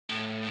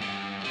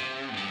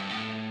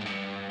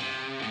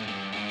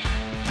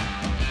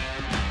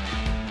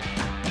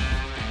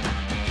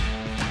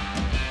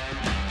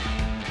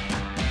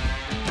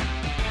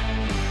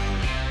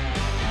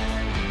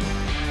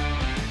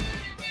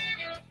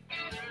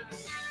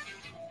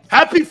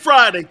Happy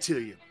Friday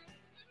to you.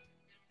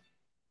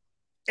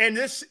 And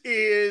this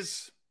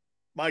is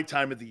my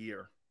time of the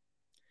year.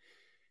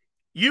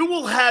 You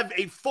will have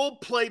a full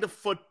plate of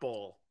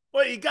football.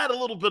 Well, you got a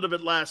little bit of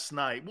it last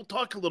night. We'll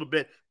talk a little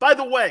bit. By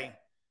the way,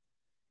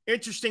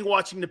 interesting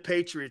watching the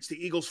Patriots, the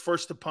Eagles'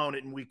 first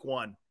opponent in week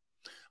 1.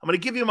 I'm going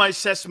to give you my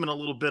assessment a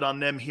little bit on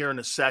them here in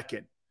a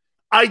second.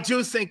 I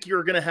do think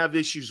you're going to have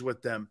issues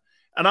with them,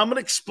 and I'm going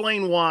to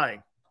explain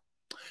why.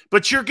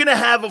 But you're going to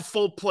have a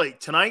full plate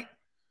tonight.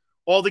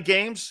 All the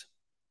games,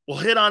 we'll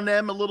hit on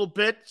them a little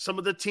bit. Some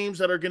of the teams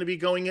that are going to be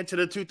going into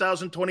the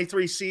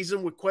 2023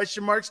 season with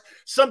question marks.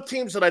 Some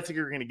teams that I think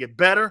are going to get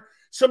better.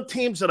 Some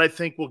teams that I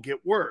think will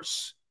get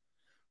worse.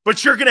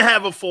 But you're going to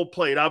have a full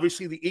plate.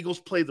 Obviously, the Eagles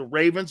play the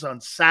Ravens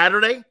on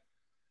Saturday. A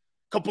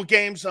couple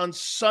games on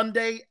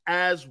Sunday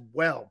as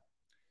well.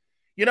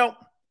 You know,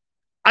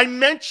 I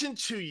mentioned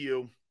to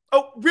you,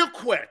 real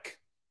quick.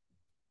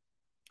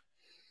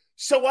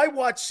 So I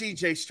watched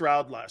C.J.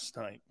 Stroud last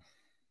night.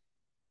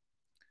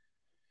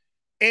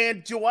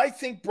 And do I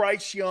think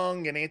Bryce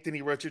Young and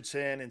Anthony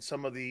Richardson and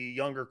some of the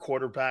younger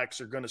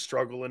quarterbacks are going to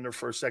struggle in their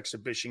first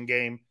exhibition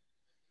game?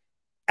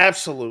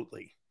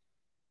 Absolutely.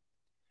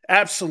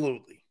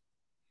 Absolutely.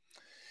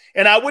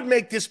 And I would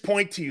make this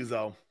point to you,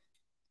 though.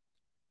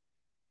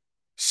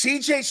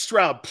 C.J.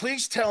 Stroud,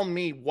 please tell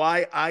me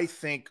why I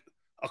think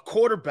a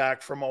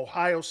quarterback from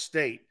Ohio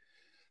State,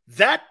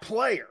 that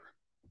player,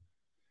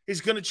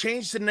 is going to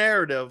change the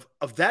narrative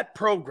of that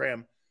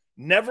program.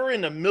 Never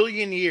in a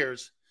million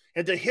years.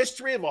 And the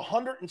history of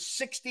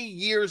 160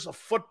 years of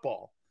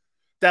football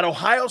that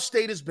Ohio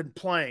State has been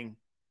playing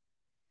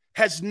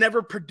has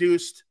never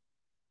produced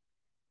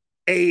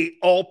a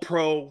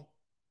all-pro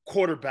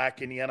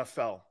quarterback in the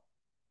NFL.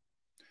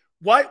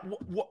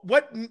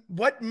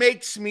 What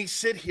makes me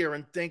sit here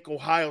and think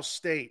Ohio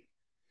State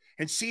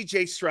and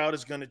C.J. Stroud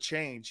is going to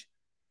change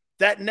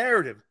that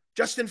narrative?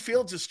 Justin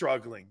Fields is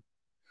struggling.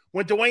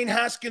 When Dwayne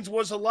Haskins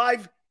was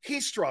alive, he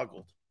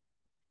struggled.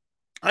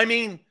 I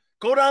mean,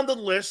 go down the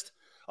list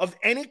of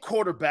any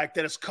quarterback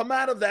that has come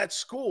out of that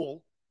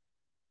school.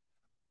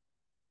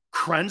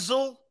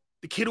 Krenzel,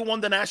 the kid who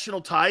won the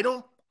national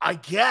title, I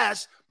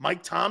guess.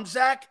 Mike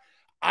Tomczak,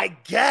 I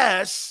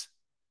guess.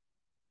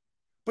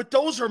 But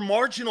those are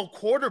marginal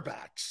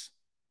quarterbacks.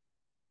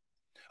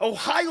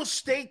 Ohio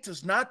State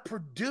does not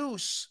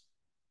produce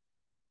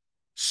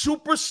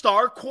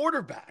superstar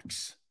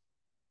quarterbacks.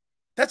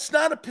 That's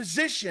not a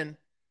position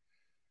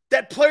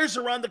that players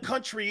around the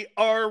country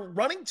are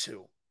running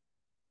to.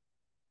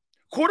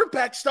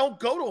 Quarterbacks don't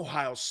go to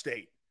Ohio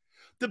State.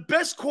 The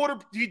best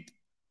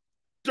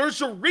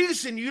there's a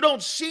reason you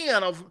don't see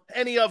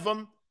any of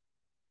them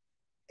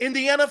in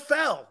the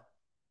NFL.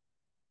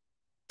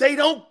 They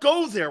don't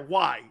go there.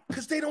 Why?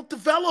 Because they don't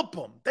develop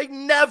them. They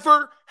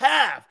never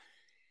have.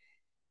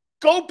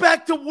 Go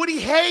back to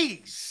Woody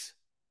Hayes.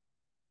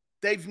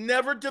 They've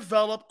never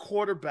developed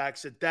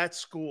quarterbacks at that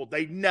school.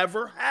 They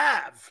never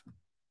have.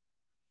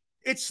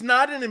 It's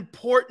not an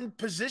important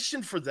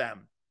position for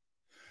them.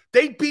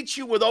 They beat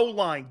you with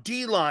O-line,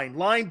 D-line,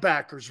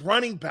 linebackers,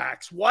 running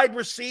backs, wide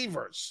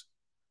receivers.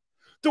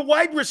 The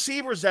wide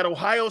receivers at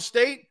Ohio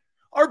State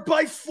are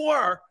by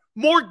far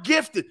more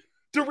gifted.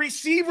 The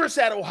receivers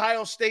at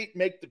Ohio State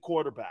make the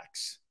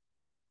quarterbacks.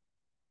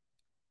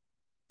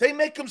 They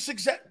make them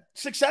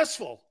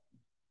successful.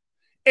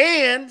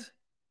 And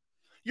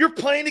you're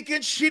playing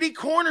against shitty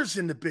corners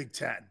in the Big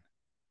Ten.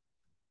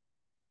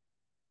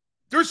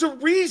 There's a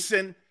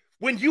reason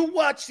when you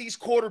watch these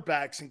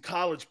quarterbacks in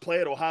college play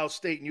at Ohio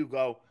State and you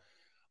go,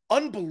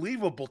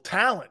 unbelievable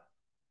talent.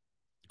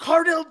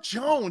 Cardell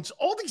Jones,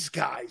 all these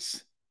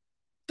guys,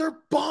 they're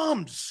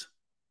bums.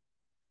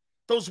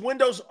 Those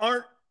windows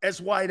aren't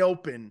as wide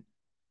open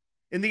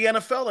in the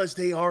NFL as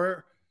they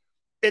are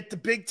at the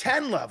Big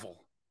Ten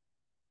level.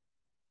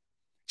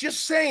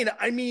 Just saying,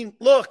 I mean,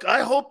 look,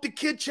 I hope the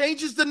kid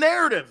changes the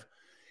narrative.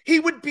 He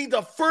would be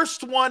the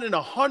first one in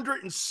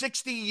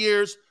 160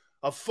 years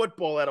of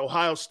football at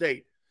Ohio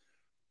State.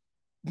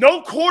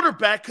 No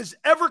quarterback has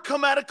ever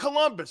come out of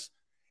Columbus.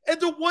 And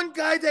the one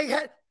guy they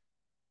had,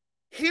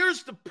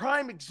 here's the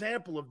prime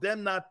example of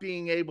them not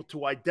being able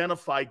to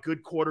identify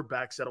good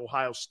quarterbacks at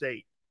Ohio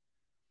State.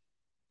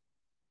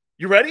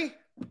 You ready?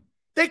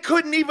 They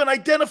couldn't even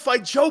identify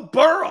Joe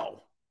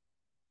Burrow.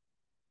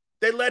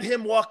 They let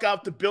him walk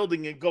out the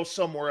building and go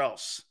somewhere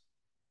else.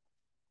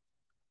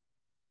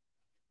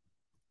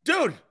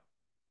 Dude.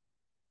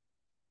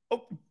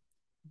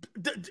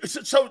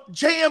 So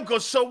JM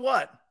goes, so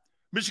what?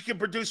 Michigan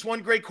produced one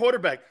great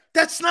quarterback.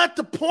 That's not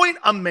the point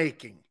I'm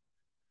making.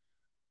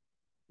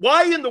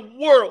 Why in the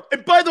world?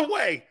 And by the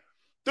way,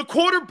 the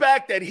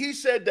quarterback that he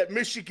said that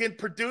Michigan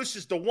produced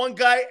is the one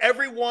guy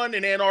everyone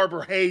in Ann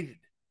Arbor hated.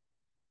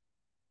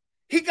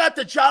 He got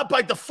the job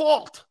by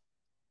default.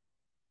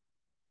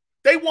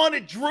 They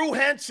wanted Drew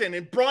Henson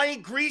and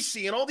Brian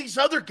Greasy and all these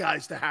other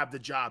guys to have the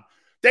job.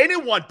 They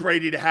didn't want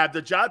Brady to have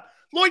the job.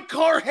 Lloyd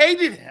Carr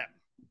hated him.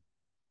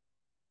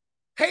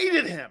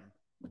 Hated him.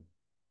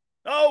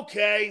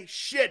 Okay,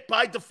 shit,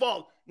 by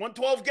default. Won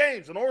 12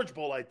 games, an Orange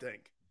Bowl, I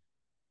think.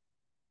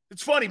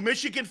 It's funny.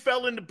 Michigan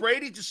fell into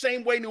Brady the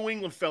same way New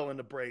England fell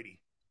into Brady.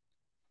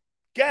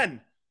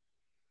 Again,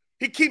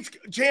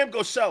 JAM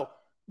goes, so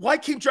why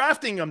keep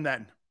drafting him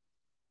then?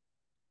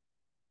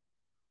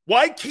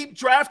 Why keep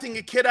drafting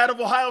a kid out of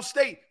Ohio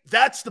State?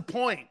 That's the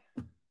point.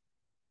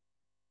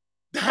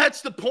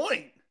 That's the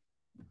point.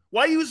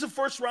 Why use a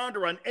first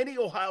rounder on any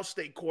Ohio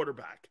State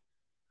quarterback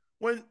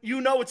when you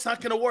know it's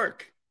not going to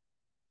work?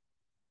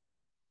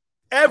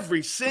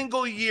 Every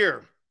single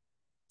year,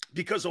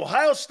 because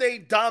Ohio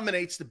State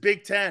dominates the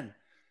Big Ten.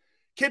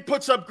 Kid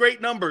puts up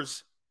great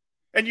numbers,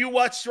 and you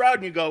watch Stroud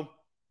and you go,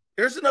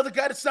 there's another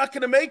guy that's not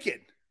going to make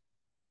it.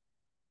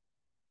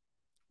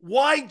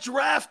 Why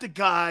draft a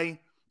guy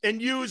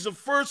and use a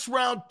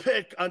first-round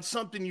pick on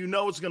something you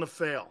know is going to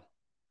fail?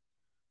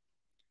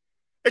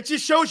 It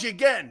just shows you,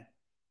 again,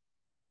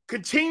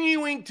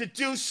 continuing to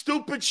do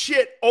stupid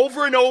shit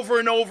over and over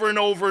and over and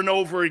over and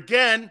over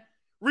again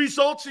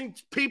results in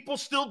people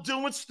still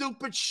doing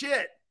stupid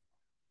shit.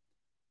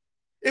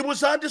 It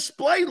was on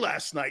display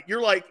last night.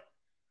 You're like,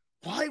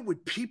 why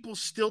would people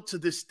still to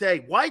this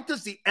day, why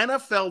does the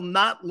NFL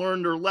not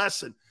learn their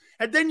lesson?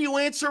 And then you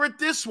answer it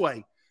this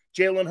way.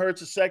 Jalen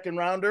Hurts, a second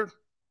rounder.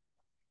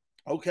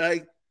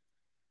 Okay.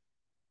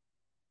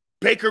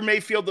 Baker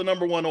Mayfield, the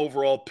number 1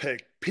 overall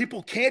pick.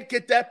 People can't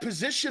get that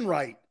position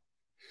right.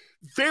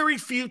 Very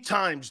few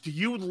times do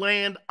you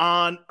land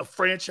on a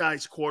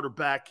franchise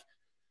quarterback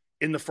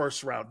in the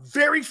first round.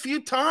 Very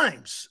few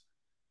times.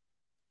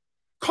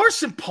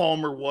 Carson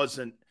Palmer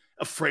wasn't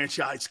a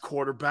franchise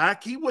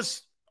quarterback. He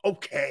was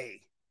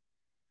okay.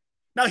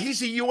 Now,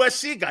 he's a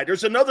USC guy.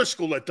 There's another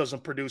school that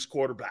doesn't produce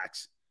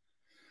quarterbacks.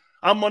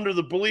 I'm under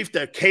the belief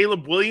that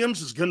Caleb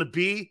Williams is going to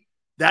be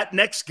that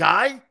next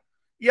guy.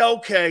 Yeah,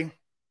 okay.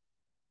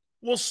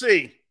 We'll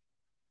see.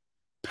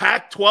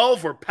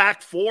 Pac-12 or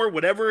Pac-4,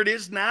 whatever it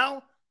is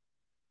now.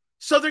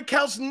 Southern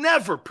Cal's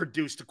never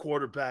produced a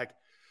quarterback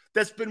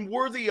that's been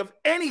worthy of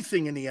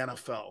anything in the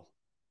NFL.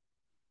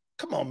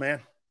 Come on, man.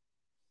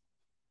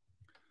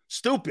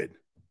 Stupid.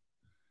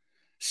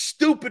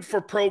 Stupid for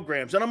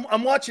programs. And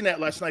I'm watching that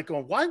last night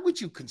going, why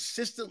would you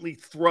consistently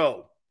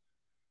throw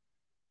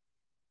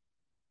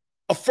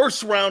a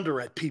first rounder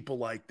at people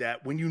like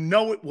that when you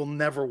know it will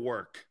never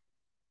work?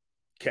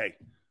 Okay.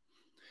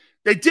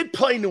 They did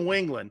play New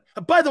England.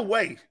 And by the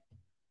way,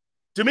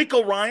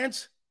 D'Amico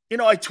Ryans,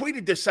 I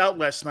tweeted this out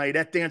last night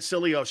at Dan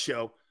Sileo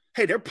show.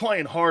 Hey, they're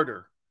playing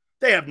harder.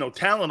 They have no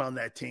talent on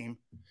that team.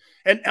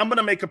 And I'm going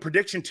to make a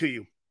prediction to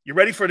you. You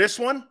ready for this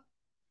one?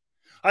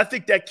 I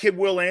think that kid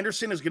Will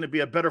Anderson is going to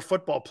be a better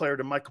football player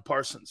than Micah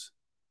Parsons.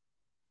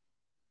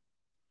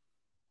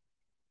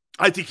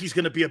 I think he's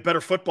going to be a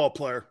better football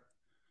player.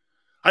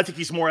 I think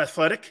he's more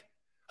athletic.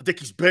 I think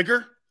he's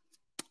bigger.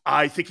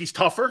 I think he's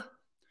tougher.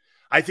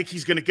 I think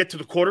he's going to get to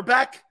the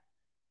quarterback.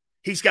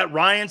 He's got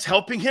Ryans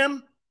helping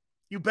him.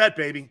 You bet,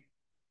 baby.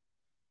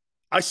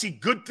 I see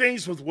good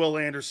things with Will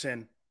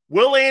Anderson.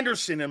 Will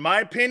Anderson, in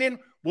my opinion,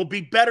 will be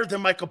better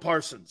than Micah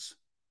Parsons.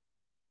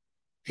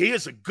 He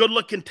is a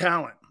good-looking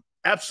talent.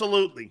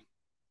 Absolutely.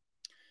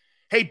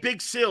 Hey,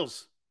 Big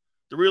Sills,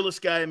 the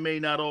realest guy may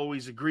not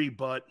always agree,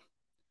 but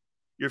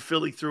you're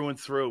Philly through and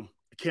through.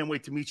 I can't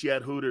wait to meet you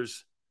at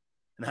Hooters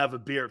and have a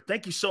beer.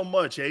 Thank you so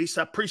much, Ace.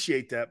 I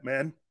appreciate that,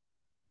 man.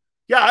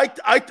 Yeah,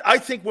 I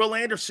think Will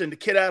Anderson, the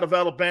kid out of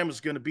Alabama, is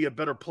going to be a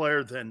better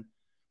player than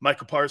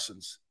Micah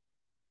Parsons.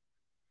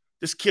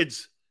 This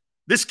kid's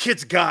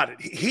got it.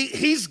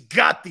 He's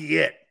got the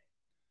it.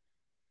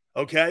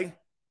 Okay?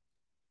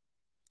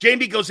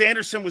 Jamie goes,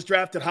 Anderson was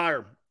drafted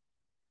higher.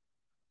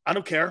 I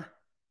don't care.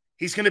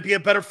 He's going to be a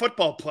better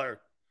football player.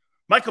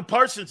 Micah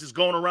Parsons is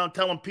going around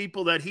telling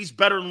people that he's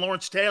better than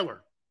Lawrence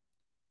Taylor.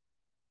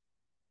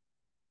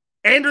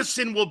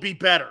 Anderson will be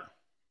better.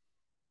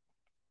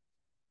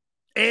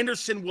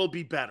 Anderson will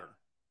be better.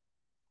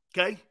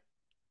 Okay?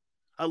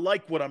 I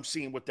like what I'm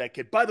seeing with that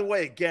kid. By the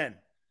way, again,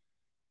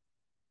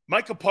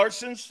 Micah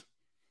Parsons,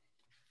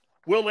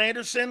 Will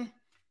Anderson,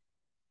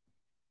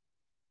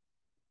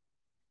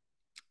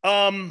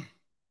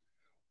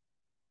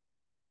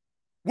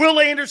 Will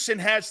Anderson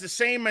has the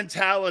same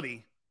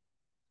mentality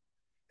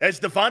as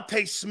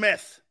Devontae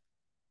Smith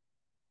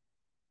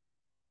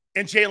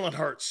and Jalen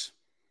Hurts.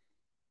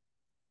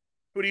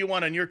 Who do you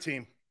want on your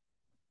team?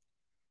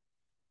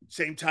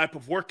 Same type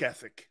of work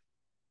ethic.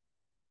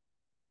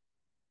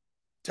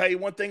 Tell you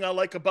one thing I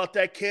like about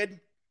that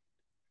kid,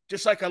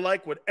 just like I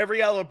like with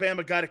every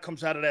Alabama guy that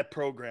comes out of that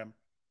program.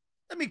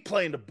 Let me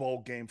play in the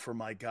bowl game for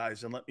my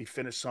guys and let me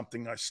finish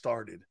something I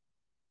started.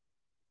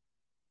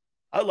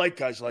 I like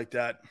guys like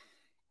that.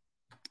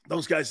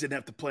 Those guys didn't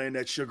have to play in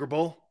that Sugar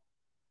Bowl.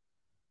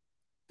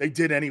 They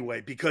did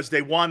anyway because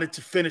they wanted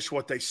to finish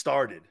what they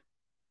started.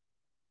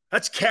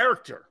 That's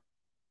character.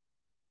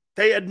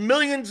 They had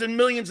millions and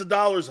millions of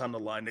dollars on the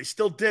line. They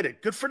still did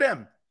it. Good for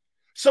them.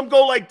 Some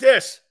go like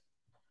this.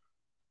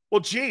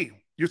 Well, gee,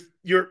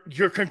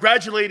 you're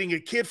congratulating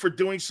a kid for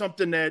doing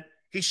something that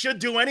he should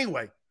do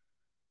anyway.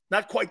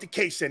 Not quite the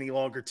case any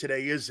longer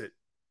today, is it?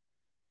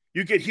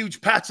 You get huge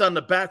pats on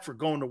the back for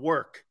going to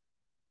work.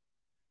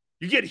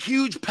 You get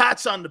huge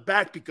pats on the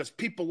back because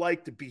people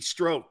like to be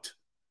stroked.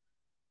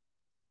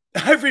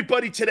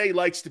 Everybody today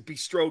likes to be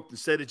stroked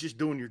instead of just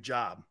doing your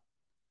job.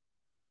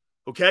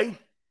 Okay?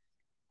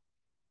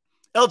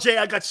 LJ,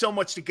 I got so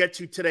much to get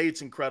to today.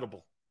 It's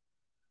incredible.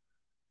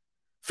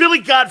 Philly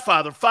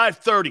Godfather,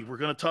 5:30. We're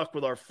going to talk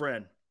with our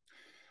friend.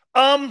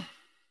 I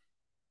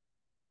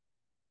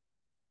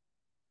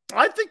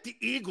think the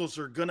Eagles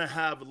are going to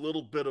have a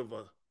little bit of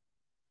a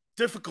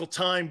difficult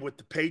time with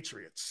the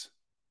Patriots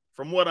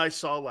from what I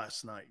saw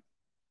last night.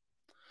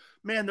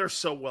 Man, they're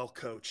so well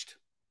coached.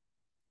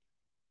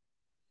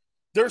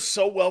 They're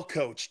so well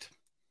coached.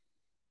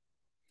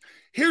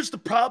 Here's the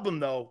problem,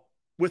 though,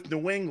 with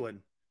New England.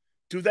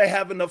 Do they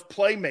have enough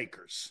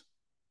playmakers?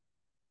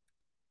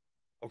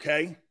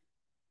 Okay?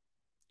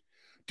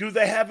 Do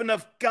they have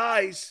enough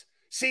guys?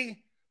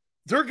 See,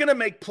 they're going to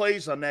make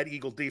plays on that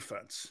Eagle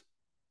defense.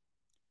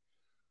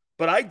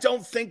 But I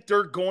don't think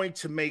they're going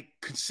to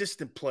make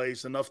consistent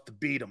plays enough to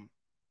beat them.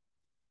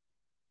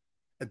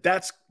 And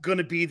that's going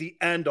to be the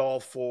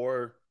end-all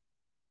for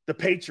the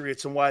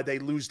Patriots and why they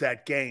lose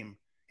that game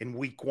in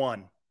week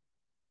 1.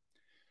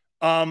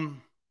 I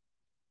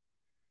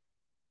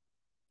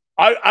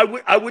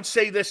would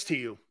say this to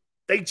you.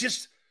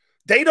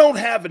 They don't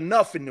have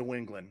enough in New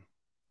England.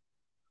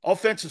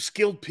 Offensive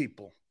skilled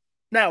people.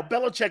 Now,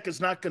 Belichick is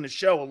not going to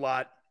show a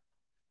lot.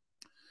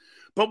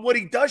 But what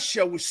he does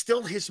show is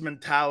still his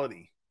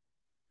mentality.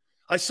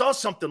 I saw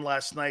something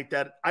last night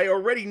that I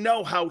already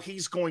know how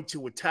he's going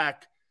to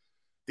attack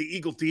the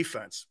Eagle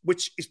defense,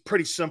 which is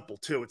pretty simple,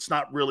 too. It's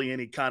not really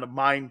any kind of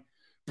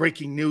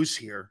mind-breaking news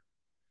here.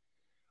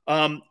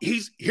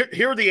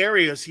 Here are the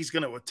areas he's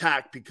going to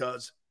attack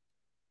because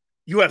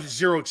you have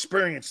zero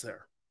experience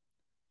there.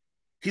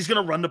 He's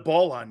going to run the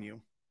ball on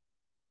you.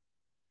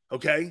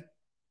 Okay?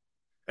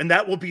 And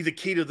that will be the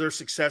key to their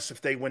success if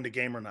they win the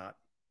game or not.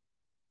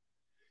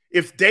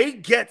 If they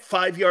get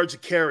 5 yards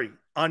of carry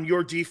on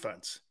your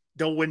defense,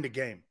 they'll win the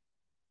game.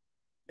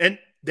 And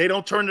they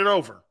don't turn it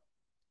over.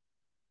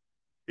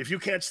 If you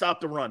can't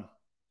stop the run,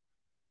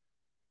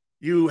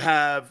 you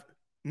have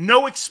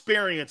no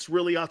experience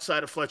really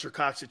outside of Fletcher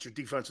Cox at your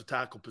defensive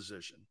tackle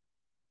position.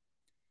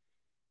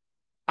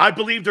 I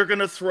believe they're going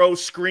to throw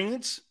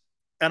screens,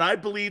 and I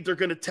believe they're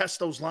going to test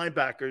those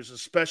linebackers,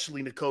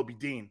 especially Nakobe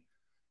Dean.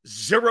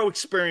 Zero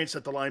experience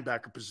at the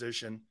linebacker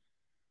position.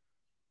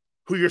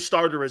 Who your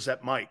starter is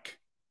at Mike.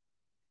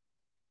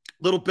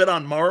 Little bit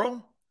on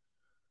Morrow.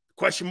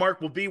 Question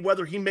mark will be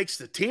whether he makes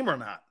the team or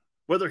not.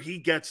 Whether he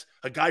gets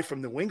a guy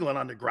from New England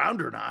on the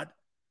ground or not.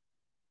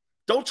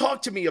 Don't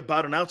talk to me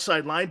about an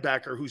outside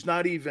linebacker who's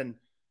not even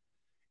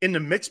in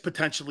the mix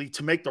potentially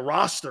to make the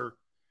roster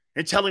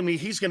and telling me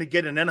he's going to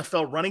get an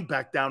NFL running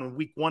back down in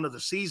week 1 of the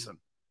season.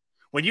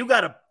 When you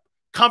got a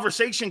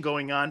conversation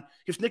going on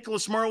if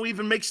Nicholas Morrow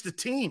even makes the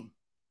team.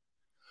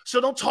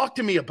 So don't talk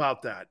to me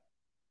about that.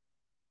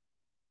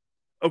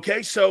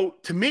 Okay, so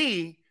to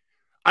me,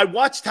 I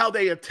watched how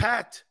they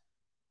attacked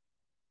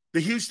the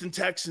Houston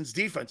Texans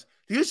defense.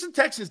 The Houston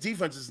Texans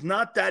defense is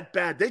not that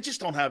bad. They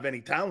just don't have any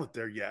talent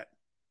there yet.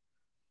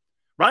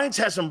 Ryans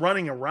has them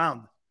running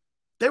around.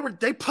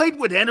 They played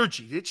with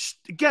energy.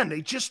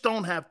 They just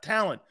don't have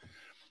talent.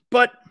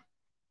 But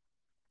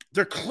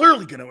they're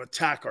clearly going to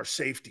attack our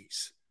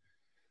safeties.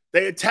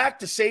 They attack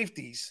the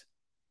safeties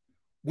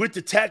with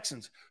the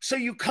Texans. So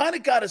you kind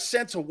of got a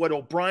sense of what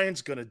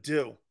O'Brien's going to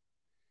do.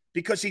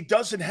 Because he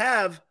doesn't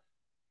have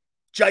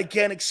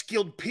gigantic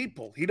skilled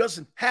people. He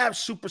doesn't have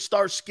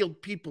superstar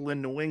skilled people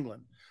in New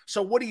England.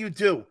 So what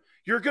do?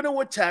 You're going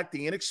to attack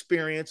the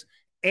inexperience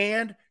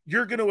and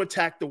you're going to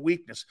attack the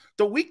weakness.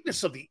 The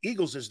weakness of the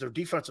Eagles is their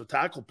defensive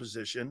tackle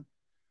position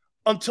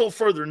until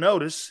further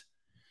notice.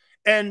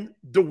 And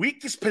the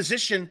weakest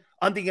position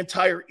on the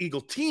entire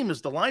Eagle team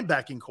is the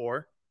linebacking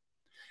core.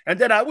 And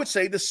then I would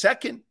say the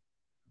second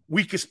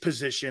weakest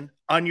position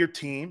on your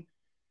team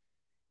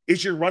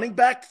is your running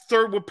back.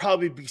 Third would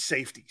probably be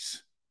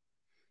safeties.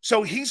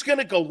 So he's going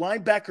to go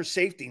linebacker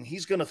safety, and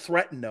he's going to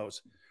threaten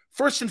those.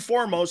 First and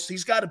foremost,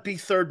 he's got to be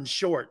third and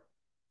short.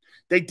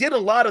 They did a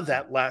lot of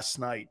that last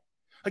night.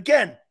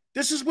 Again,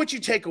 this is what you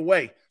take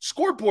away.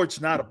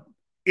 Scoreboard's not an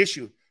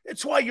issue.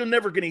 It's why you're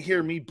never going to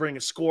hear me bring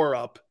a score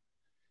up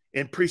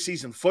in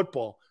preseason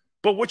football.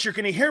 But what you're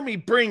going to hear me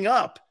bring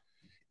up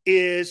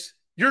is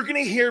you're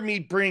going to hear me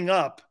bring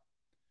up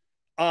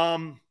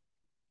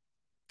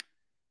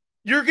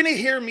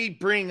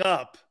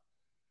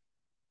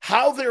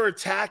how they're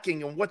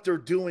attacking and what they're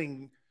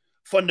doing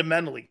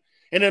fundamentally.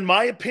 And in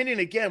my opinion,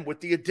 again, with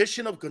the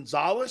addition of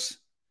Gonzalez,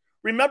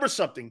 remember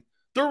something.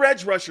 Their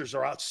edge rushers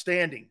are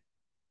outstanding.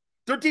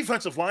 Their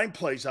defensive line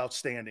play is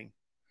outstanding.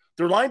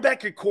 Their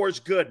linebacker core is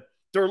good.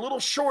 They're a little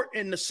short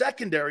in the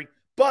secondary,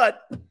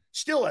 but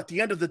still, at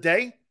the end of the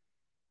day,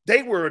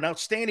 they were an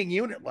outstanding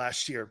unit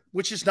last year,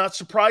 which is not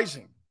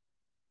surprising.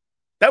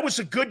 That was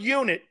a good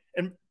unit.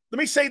 And let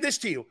me say this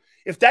to you.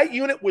 If that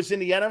unit was in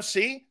the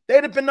NFC,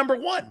 they'd have been number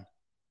 1.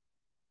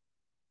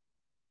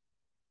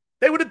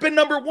 They would have been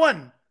number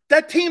 1.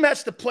 That team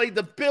has to play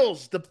the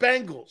Bills, the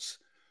Bengals,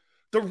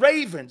 the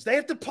Ravens. They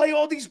have to play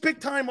all these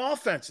big-time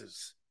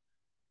offenses.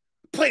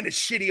 playing the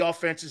shitty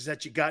offenses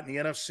that you got in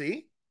the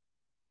NFC.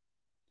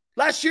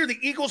 Last year, the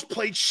Eagles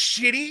played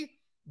shitty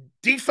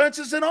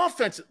defenses and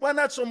offenses. Well,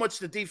 not so much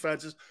the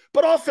defenses,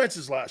 but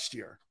offenses last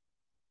year.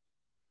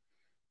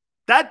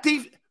 And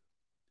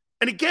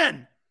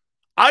again,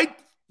 I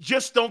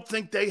just don't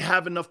think they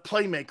have enough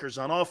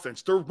playmakers on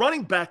offense. Their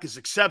running back is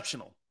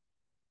exceptional.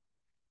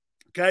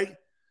 Okay?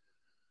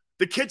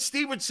 The kid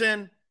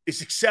Stevenson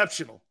is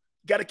exceptional.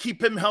 You got to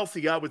keep him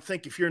healthy, I would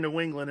think, if you're in New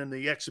England in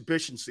the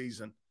exhibition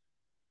season.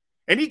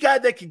 Any guy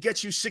that could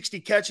get you 60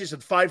 catches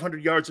and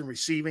 500 yards in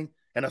receiving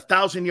and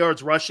 1,000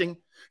 yards rushing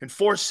and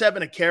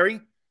 4.7 a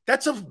carry,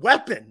 that's a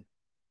weapon.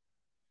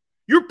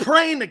 You're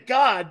praying to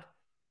God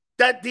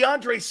that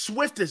DeAndre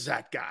Swift is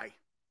that guy.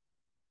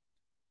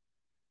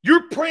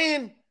 You're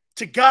praying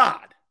to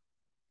God,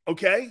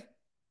 okay?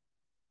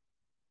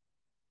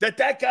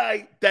 That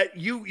guy that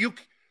you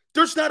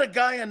there's not a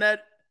guy on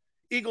that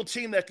Eagle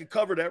team that could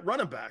cover that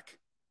running back.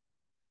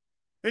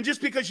 And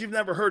just because you've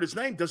never heard his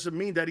name doesn't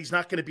mean that he's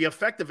not going to be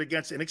effective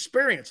against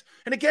inexperience.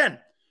 And again,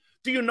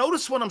 do you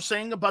notice what I'm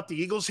saying about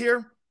the Eagles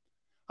here?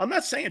 I'm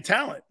not saying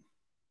talent.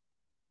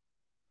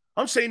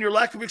 I'm saying your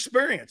lack of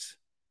experience.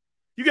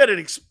 You got an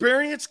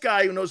experienced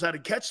guy who knows how to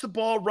catch the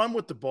ball, run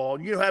with the ball,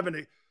 and you have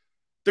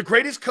the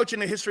greatest coach in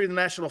the history of the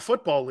National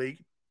Football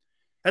League,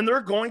 and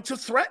they're going to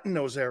threaten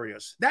those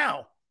areas.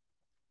 Now,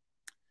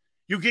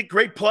 you get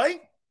great play.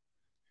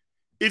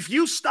 If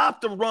you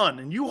stop the run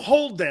and you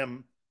hold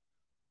them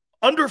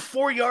under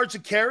 4 yards a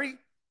carry,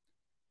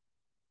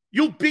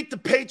 you'll beat the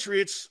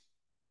Patriots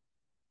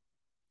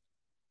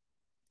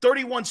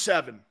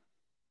 31-7.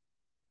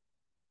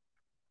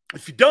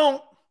 If you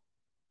don't,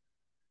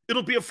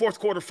 it'll be a fourth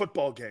quarter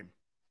football game.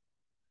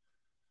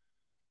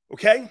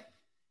 Okay?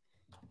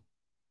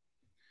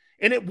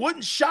 And it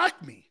wouldn't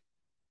shock me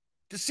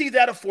to see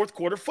that a fourth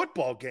quarter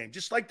football game,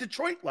 just like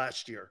Detroit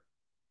last year.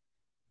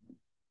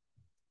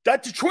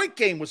 That Detroit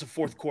game was a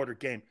fourth quarter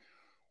game.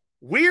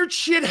 Weird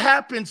shit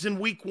happens in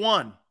week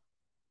one.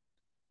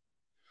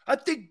 I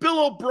think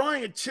Bill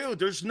O'Brien, too,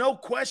 there's no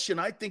question.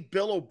 I think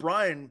Bill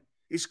O'Brien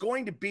is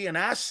going to be an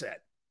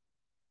asset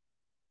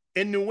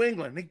in New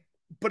England.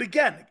 But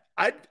again,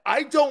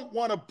 I don't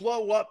want to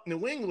blow up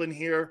New England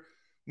here,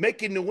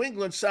 making New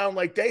England sound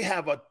like they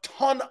have a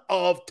ton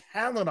of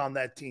talent on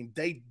that team.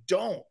 They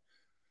don't.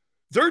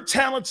 Their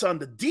talent's on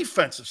the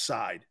defensive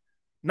side,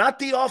 not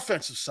the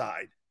offensive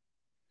side.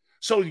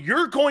 So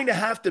you're going to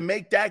have to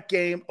make that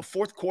game a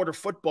fourth quarter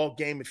football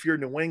game if you're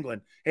New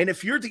England. And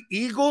if you're the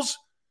Eagles,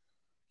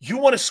 you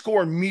want to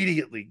score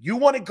immediately. You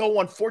want to go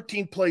on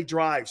 14-play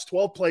drives,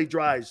 12-play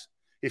drives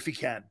if you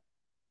can.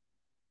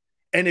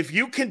 And if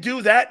you can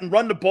do that and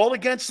run the ball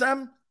against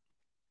them,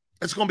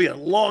 it's going to be a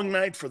long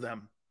night for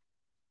them.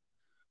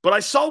 But I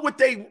saw what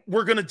they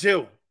were going to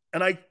do,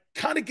 and I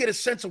kind of get a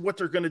sense of what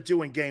they're going to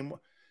do in game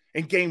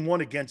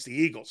one against the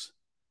Eagles.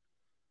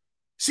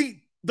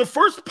 See, the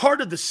first part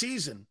of the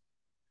season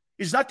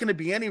is not going to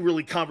be any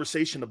really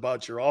conversation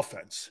about your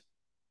offense.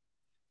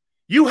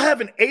 You have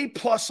an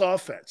A-plus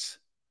offense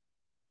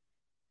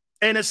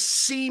and a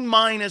C-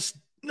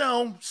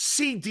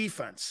 C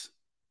defense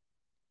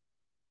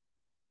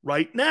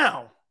right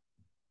now.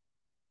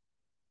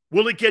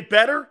 Will it get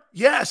better?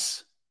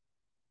 Yes.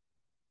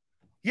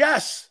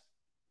 Yes.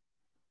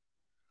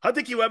 I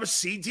think you have a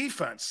C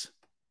defense.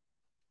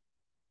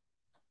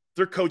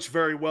 They're coached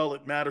very well.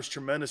 It matters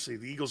tremendously.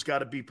 The Eagles got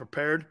to be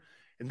prepared,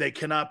 and they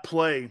cannot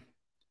play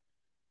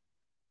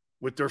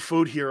with their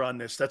food here on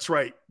this. That's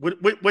right.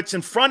 What's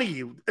in front of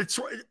you,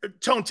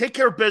 Tone, take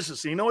care of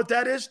business. And you know what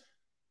that is?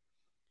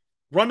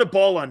 Run the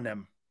ball on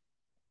them.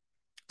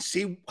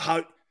 See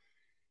how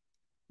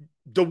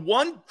the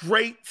one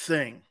great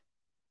thing.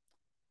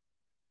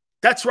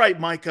 That's right,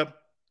 Micah.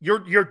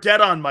 You're dead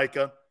on,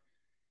 Micah.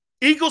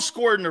 Eagles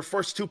scored in their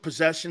first two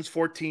possessions,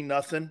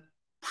 14-0.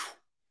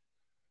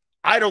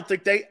 I don't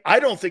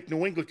think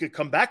New England could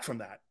come back from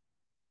that.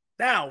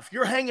 Now, if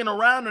you're hanging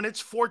around and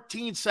it's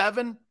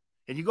 14-7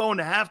 and you go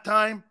into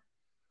halftime,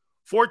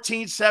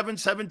 14-7,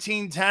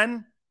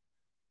 17-10,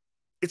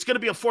 it's going to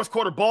be a fourth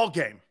quarter ball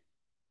game.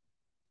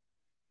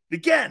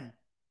 Again,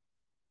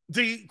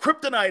 the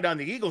kryptonite on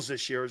the Eagles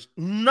this year is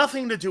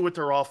nothing to do with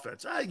their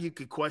offense. You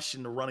could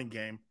question the running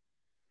game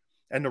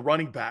and the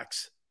running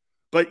backs,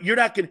 but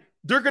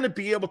they're going to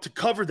be able to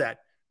cover that.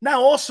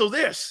 Now, also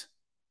this.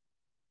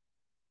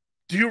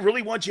 Do you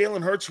really want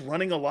Jalen Hurts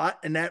running a lot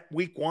in that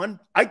week one?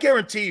 I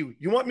guarantee you.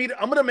 I'm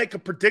going to make a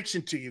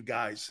prediction to you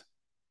guys.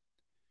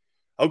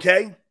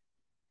 Okay?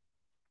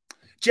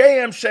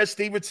 JM says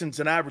Stevenson's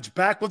an average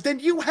back. Well, then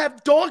you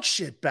have dog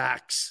shit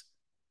backs.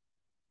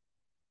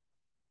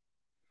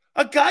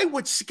 A guy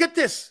would, get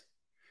this.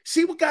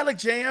 See what guy like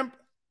JM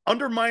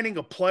undermining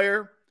a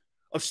player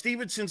of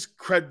Stevenson's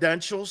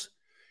credentials?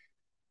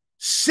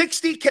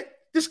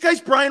 This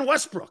guy's Brian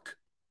Westbrook.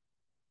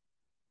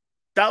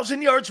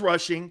 1,000 yards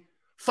rushing,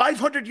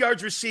 500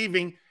 yards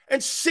receiving,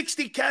 and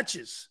 60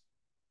 catches.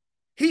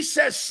 He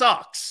says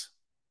sucks.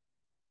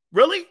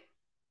 Really?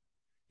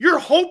 You're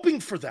hoping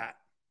for that.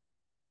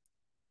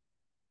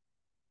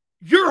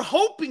 You're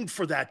hoping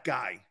for that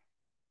guy.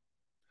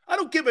 I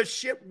don't give a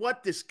shit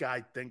what this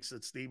guy thinks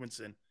at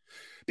Stevenson.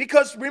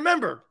 Because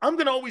remember, I'm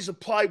going to always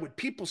apply what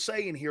people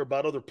say in here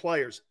about other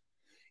players.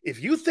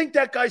 If you think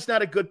that guy's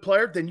not a good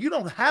player, then you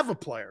don't have a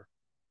player.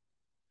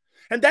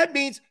 And that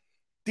means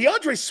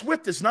DeAndre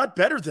Swift is not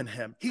better than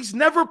him. He's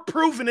never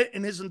proven it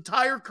in his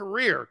entire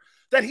career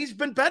that he's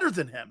been better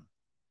than him.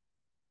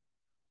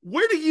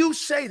 Where do you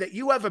say that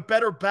you have a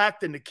better back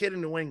than the kid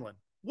in New England?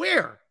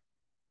 Where?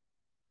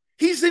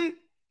 He's in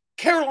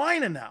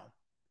Carolina now.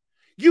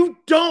 You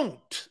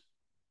don't.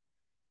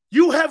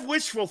 You have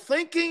wishful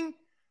thinking.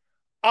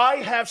 I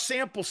have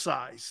sample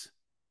size.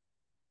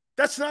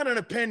 That's not an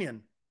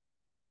opinion.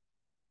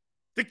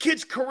 The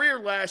kid's career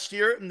last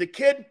year, and the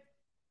kid,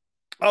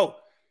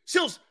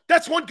 Sills,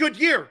 that's one good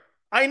year.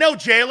 I know,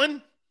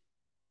 Jalen.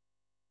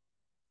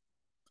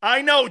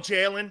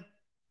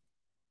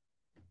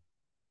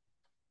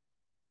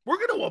 We're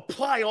going to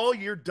apply all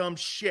your dumb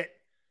shit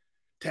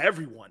to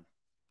everyone,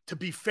 to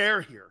be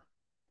fair here.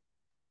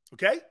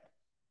 Okay?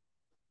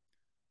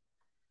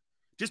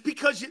 Just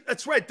because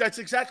that's right. That's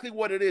exactly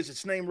what it is.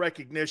 It's name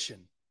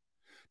recognition.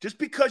 Just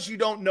because you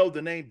don't know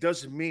the name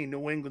doesn't mean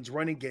New England's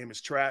running game is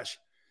trash.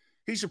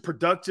 He's a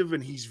productive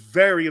and he's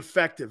very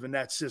effective in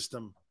that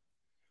system.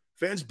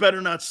 Fans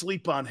better not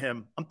sleep on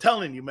him. I'm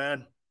telling you,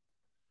 man.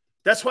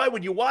 That's why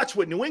when you watch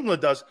what New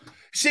England does,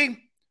 see,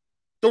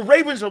 the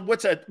Ravens are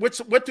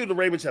what do the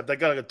Ravens have? They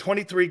got like a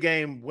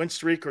 23-game win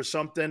streak or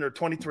something, or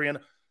 23 and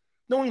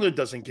New England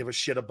doesn't give a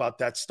shit about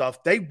that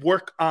stuff. They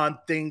work on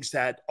things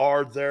that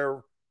are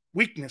their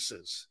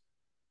weaknesses.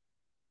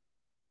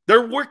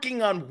 They're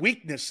working on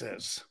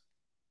weaknesses.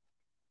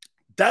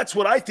 That's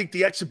what I think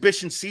the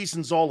exhibition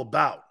season's all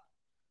about.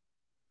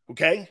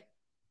 Okay?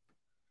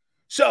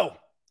 So,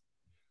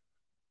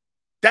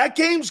 that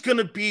game's going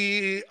to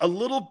be a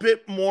little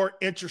bit more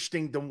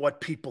interesting than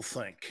what people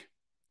think.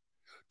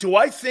 Do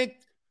I think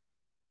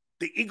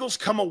the Eagles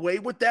come away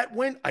with that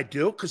win? I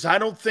do, because I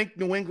don't think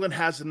New England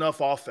has enough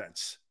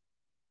offense.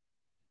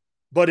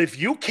 But if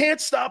you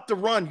can't stop the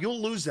run,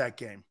 you'll lose that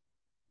game.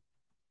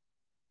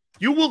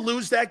 You will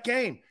lose that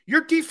game.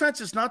 Your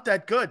defense is not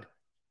that good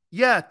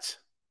yet.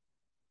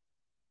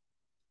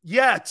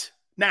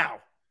 Now,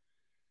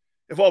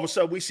 if all of a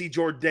sudden we see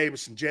Jordan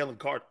Davis and Jalen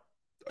Carter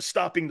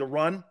stopping the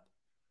run,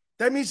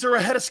 that means they're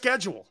ahead of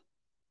schedule.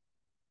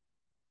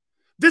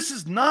 This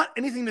is not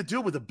anything to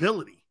do with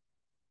ability.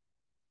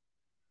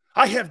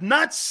 I have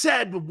not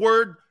said the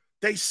word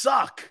they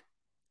suck.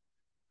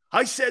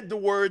 I said the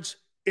words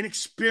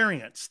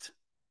inexperienced.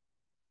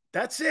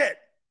 That's it.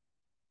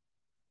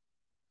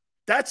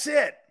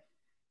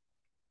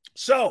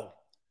 So,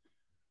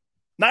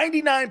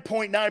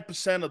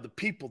 99.9% of the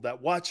people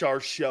that watch our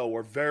show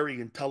are very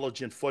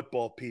intelligent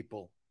football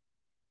people.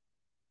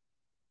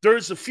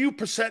 There's a few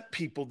percent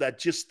people that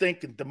just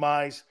think and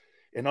demise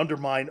and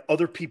undermine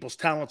other people's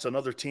talents on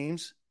other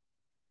teams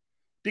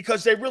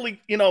because they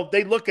really,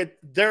 they look at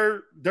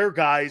their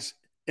guys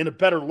in a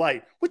better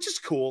light, which is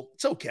cool.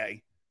 It's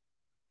okay.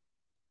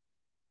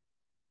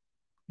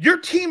 Your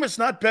team is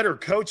not better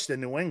coached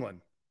than New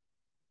England.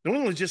 New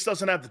England just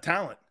doesn't have the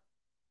talent.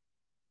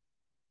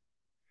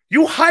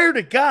 You hired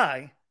a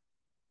guy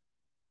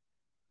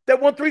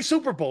that won 3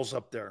 Super Bowls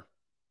up there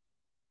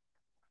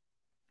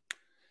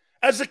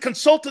as a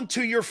consultant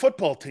to your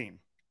football team.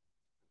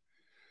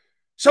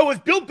 So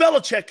if Bill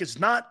Belichick is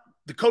not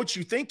the coach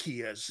you think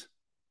he is,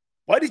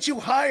 why did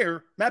you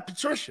hire Matt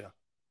Patricia,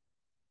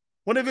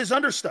 one of his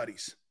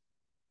understudies,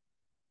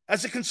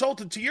 as a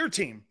consultant to your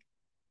team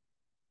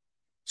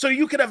so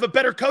you could have a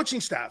better coaching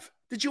staff?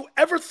 Did you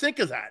ever think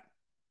of that?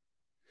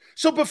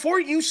 So before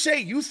you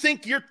say you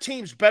think your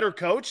team's better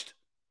coached,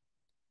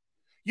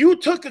 you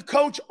took a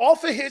coach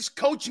off of his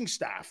coaching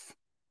staff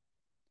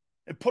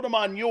and put him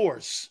on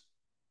yours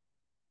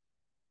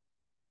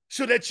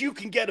so that you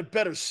can get a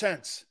better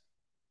sense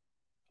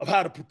of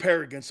how to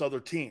prepare against other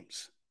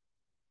teams.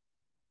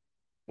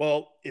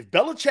 Well, if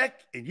Belichick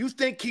and you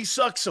think he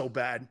sucks so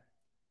bad,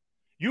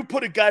 you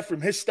put a guy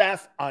from his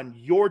staff on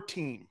your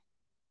team.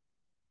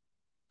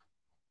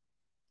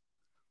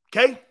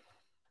 Okay?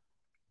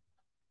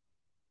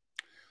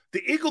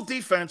 The Eagle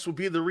defense will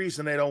be the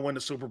reason they don't win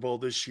the Super Bowl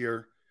this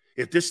year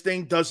if this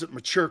thing doesn't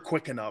mature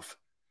quick enough.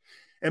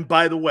 And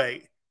by the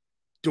way,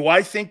 do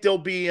I think they'll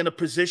be in a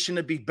position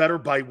to be better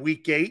by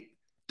week 8?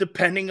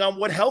 Depending on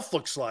what health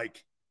looks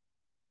like.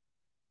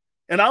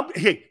 And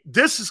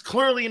this is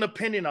clearly an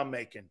opinion I'm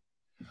making.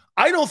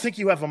 I don't think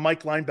you have a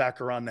Mike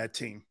linebacker on that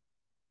team.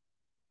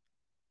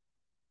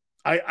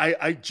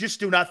 I just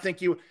do not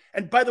think you.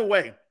 And by the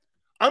way,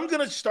 I'm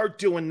going to start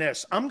doing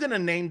this. I'm going to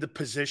name the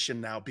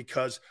position now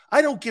because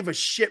I don't give a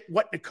shit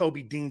what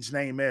Nakobe Dean's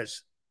name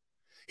is.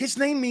 His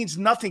name means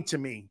nothing to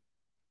me.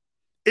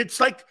 It's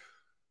like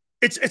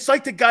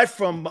the guy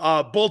from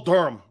Bull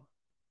Durham,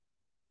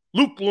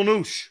 Luke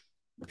Lanouche.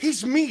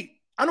 He's meat.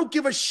 I don't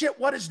give a shit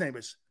what his name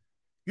is.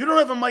 You don't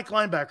have a Mike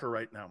linebacker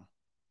right now.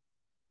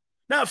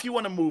 Now, if you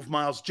want to move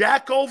Miles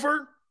Jack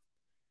over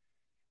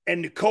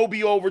and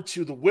Nakobe over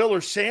to the Will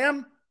or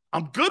Sam,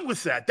 I'm good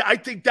with that. I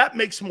think that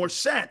makes more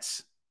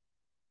sense.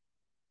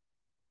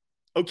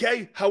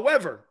 Okay?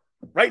 However,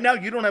 right now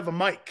you don't have a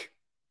mic.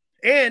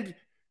 And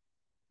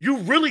you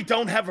really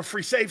don't have a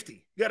free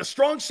safety. You got a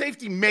strong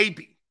safety,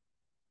 maybe.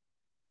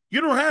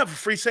 You don't have a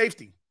free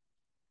safety.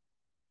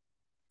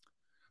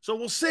 So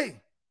we'll see.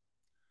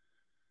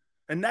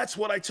 And that's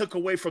what I took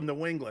away from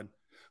New England.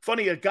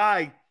 Funny, a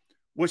guy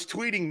was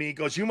tweeting me,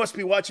 goes, you must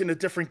be watching a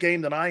different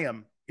game than I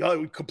am. Yeah,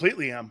 I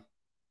completely am.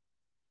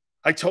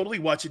 I totally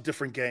watch a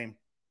different game.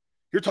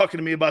 You're talking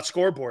to me about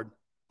scoreboard.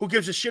 Who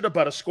gives a shit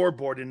about a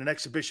scoreboard in an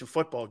exhibition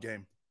football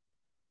game?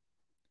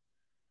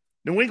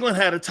 New England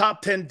had a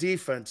top 10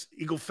 defense.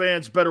 Eagle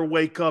fans better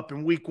wake up.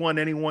 In week 1,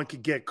 anyone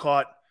could get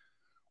caught.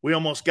 We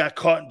almost got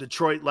caught in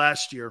Detroit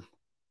last year.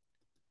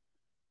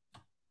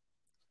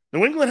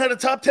 New England had a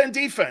top 10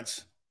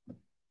 defense.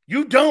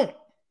 You don't.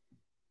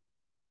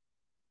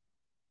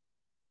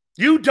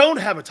 You don't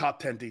have a top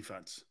 10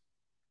 defense.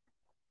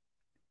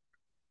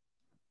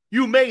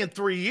 You may in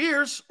 3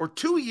 years or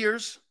 2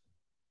 years.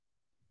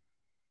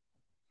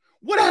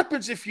 What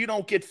happens if you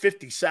don't get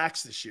 50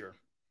 sacks this year?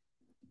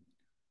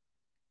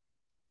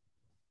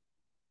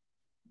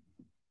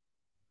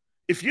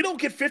 If you don't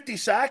get 50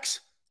 sacks,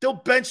 they'll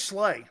bench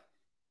Slay.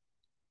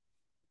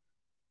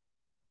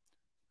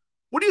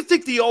 What do you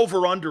think the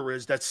over-under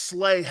is that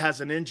Slay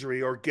has an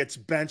injury or gets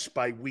benched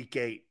by week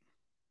 8?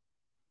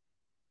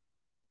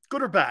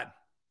 Good or bad?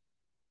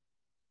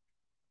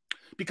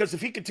 Because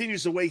if he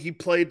continues the way he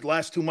played the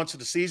last 2 months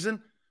of the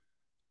season,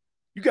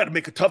 you got to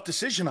make a tough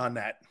decision on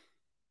that.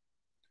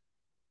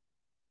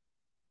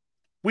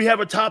 We have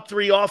a top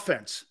 3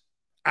 offense.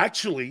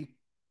 Actually,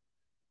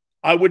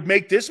 I would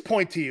make this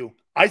point to you.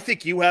 I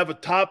think you have a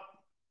top,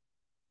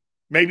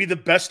 maybe the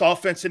best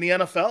offense in the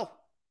NFL,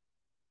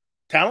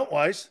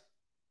 talent-wise.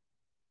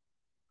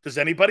 Does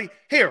anybody?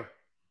 Here,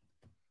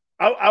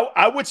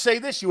 I would say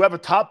this. You have a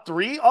top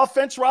 3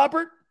 offense,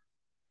 Robert?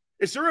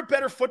 Is there a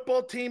better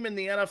football team in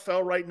the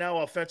NFL right now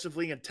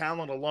offensively and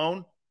talent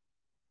alone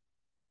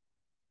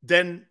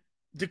than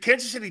the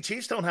Kansas City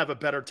Chiefs? Don't have a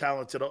better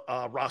talented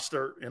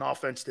roster in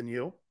offense than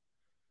you.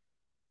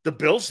 The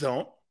Bills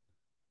don't.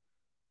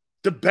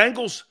 The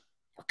Bengals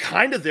are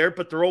kind of there,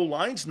 but their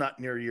O-line's not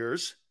near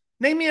yours.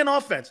 Name me an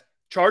offense.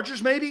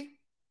 Chargers, maybe?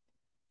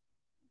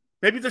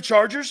 Maybe the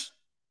Chargers?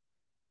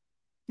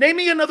 Name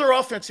me another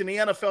offense in the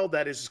NFL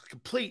that is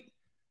complete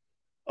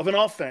of an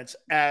offense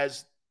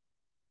as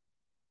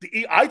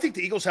I think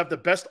the Eagles have the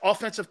best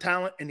offensive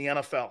talent in the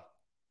NFL.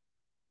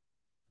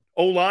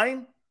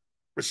 O-line,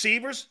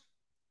 receivers,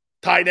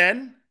 tight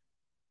end,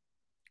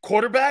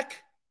 quarterback,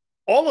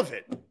 all of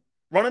it.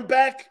 Running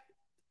back.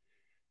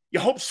 You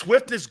hope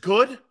Swift is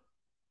good.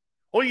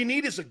 All you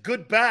need is a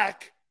good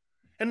back,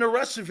 and the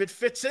rest of it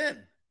fits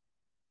in.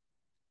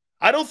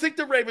 I think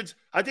the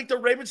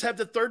Ravens have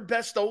the 3rd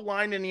best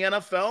O-line in the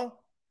NFL.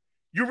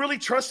 You really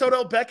trust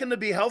Odell Beckham to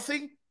be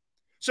healthy?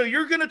 So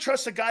you're going to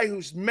trust a guy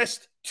who's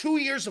missed 2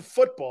 years of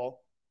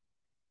football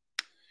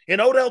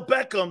in Odell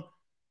Beckham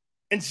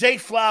and Zay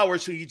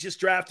Flowers, who you just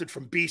drafted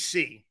from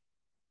BC.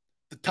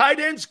 The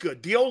tight end's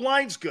good. The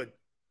O-line's good.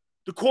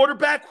 The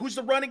quarterback, who's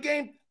the running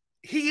game?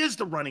 He is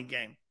the running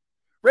game.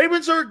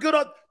 Ravens are good.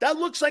 That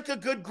looks like a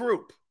good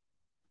group.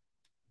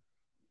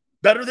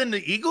 Better than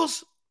the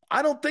Eagles?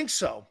 I don't think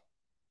so.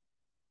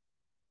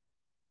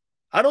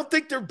 I don't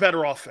think they're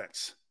better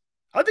offense.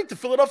 I think the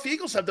Philadelphia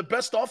Eagles have the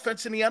best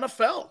offense in the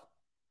NFL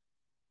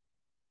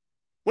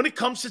when it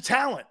comes to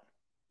talent.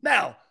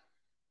 Now,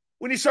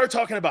 when you start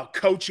talking about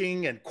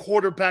coaching and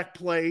quarterback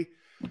play,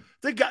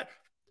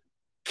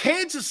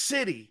 Kansas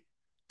City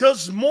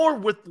does more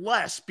with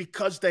less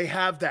because they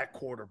have that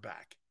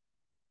quarterback.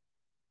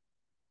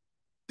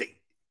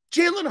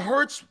 Jalen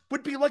Hurts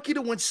would be lucky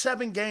to win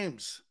 7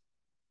 games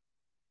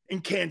in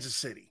Kansas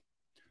City.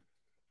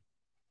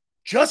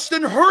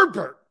 Justin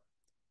Herbert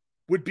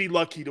would be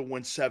lucky to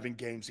win 7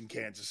 games in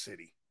Kansas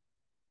City.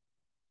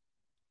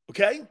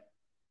 Okay?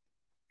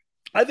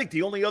 I think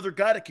the only other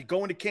guy that could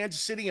go into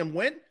Kansas City and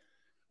win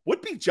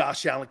would be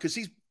Josh Allen because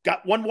he's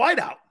got 1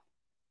 wideout.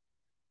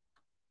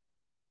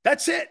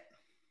 That's it.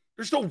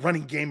 There's no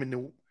running game in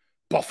New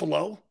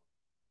Buffalo.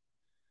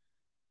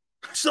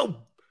 There's no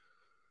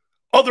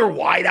other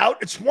wideout.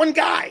 It's one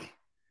guy.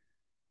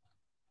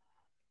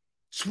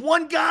 It's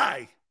one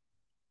guy.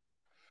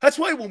 That's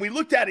why when we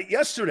looked at it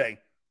yesterday,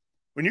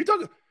 when you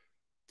talk,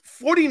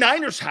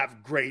 49ers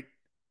have great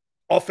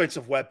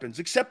offensive weapons,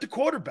 except the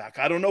quarterback.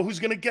 I don't know who's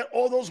going to get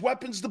all those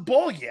weapons the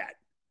ball yet.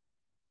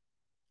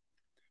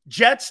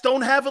 Jets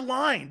don't have a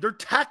line. Their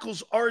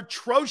tackles are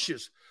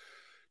atrocious.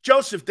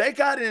 Joseph, they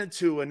got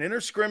into an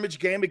inter-scrimmage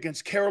game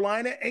against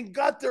Carolina and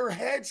got their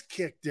heads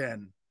kicked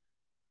in.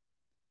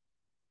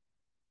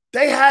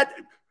 They had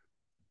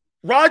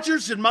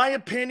Rodgers, in my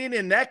opinion,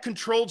 in that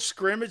controlled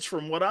scrimmage,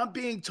 from what I'm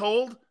being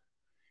told,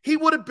 he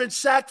would have been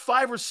sacked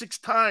 5 or 6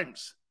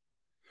 times.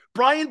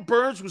 Brian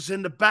Burns was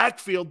in the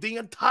backfield the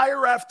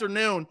entire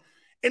afternoon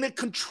in a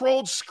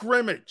controlled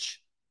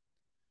scrimmage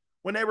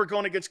when they were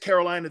going against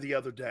Carolina the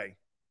other day.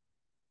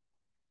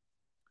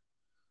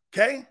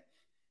 Okay?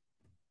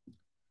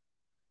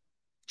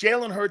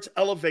 Jalen Hurts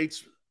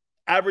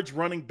average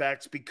running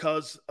backs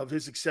because of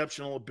his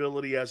exceptional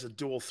ability as a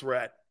dual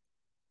threat.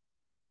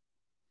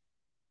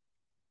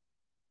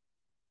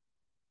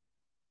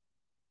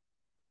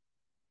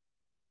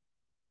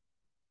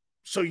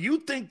 So you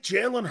think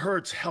Jalen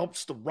Hurts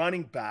helps the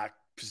running back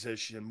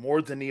position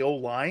more than the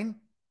O-line?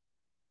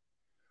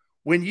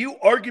 When you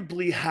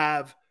arguably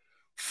have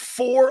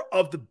 4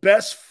 of the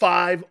best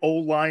 5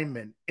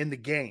 O-linemen in the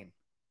game,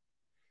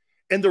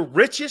 and the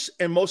richest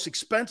and most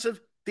expensive,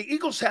 the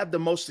Eagles have the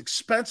most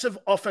expensive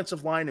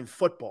offensive line in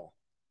football.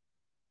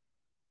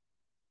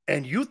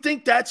 And you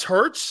think that's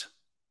Hurts?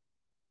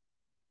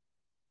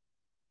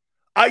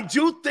 I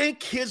do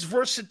think his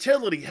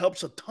versatility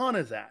helps a ton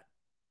of that.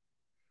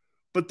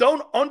 But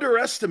don't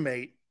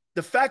underestimate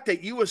the fact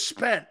that you have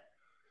spent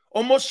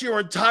almost your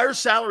entire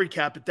salary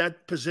cap at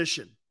that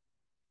position.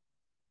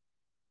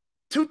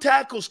 2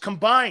 tackles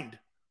combined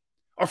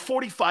are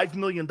 $45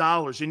 million,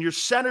 and your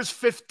center's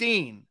 $15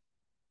 million.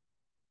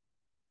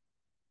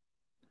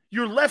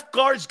 Your left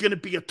guard's going to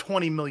be a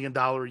 $20 million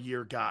a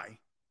year guy.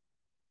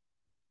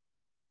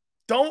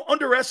 Don't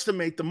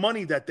underestimate the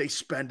money that they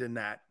spend in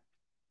that.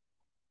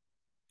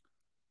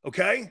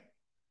 Okay?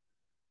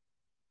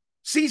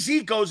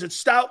 CZ goes at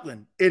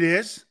Stoutland. It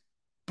is,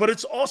 but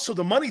it's also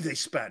the money they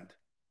spend.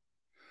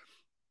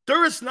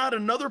 There is not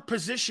another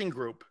position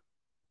group,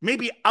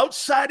 maybe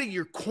outside of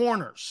your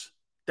corners,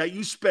 that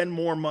you spend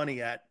more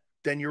money at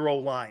than your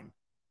O-line.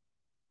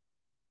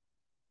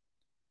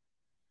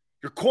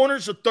 Your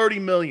corners are $30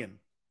 million.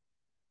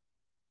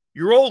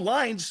 Your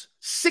O-line's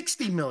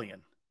 $60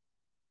 million.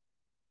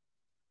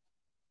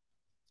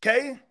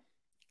 Okay?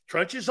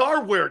 Trenches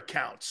are where it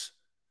counts.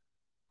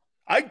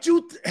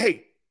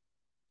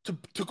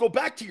 To go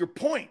back to your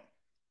point,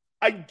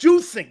 I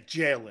do think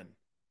Jalen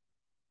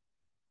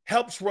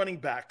helps running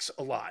backs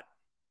a lot.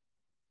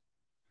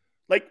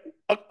 Like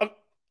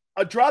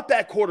a drop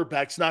back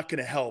quarterback's not going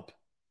to help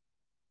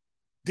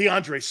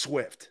DeAndre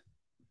Swift.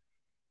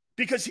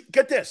 Because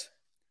get this,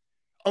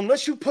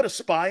 unless you put a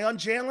spy on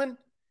Jalen,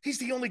 he's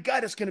the only guy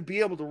that's going to be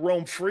able to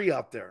roam free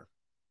out there.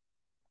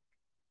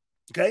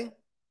 Okay?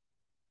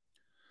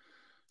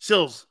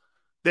 Sills,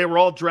 they were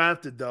all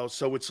drafted, though,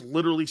 so it's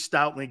literally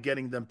Stoutland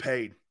getting them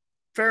paid.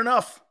 Fair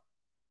enough.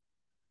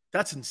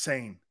 That's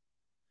insane.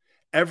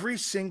 Every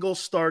single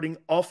starting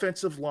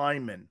offensive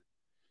lineman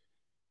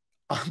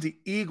on the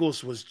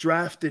Eagles was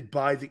drafted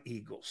by the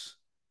Eagles.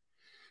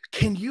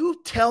 Can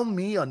you tell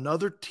me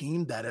another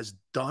team that has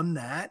done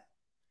that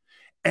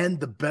and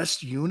the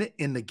best unit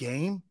in the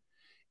game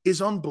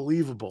is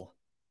unbelievable?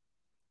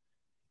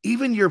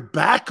 Even your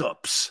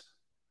backups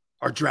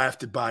are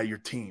drafted by your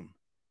team.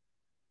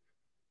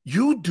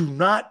 You do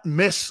not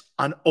miss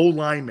an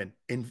O-lineman.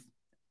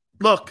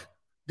 Look,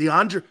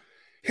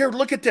 here,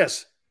 look at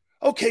this.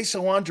 Okay,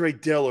 so Andre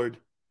Dillard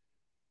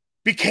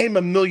became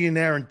a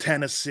millionaire in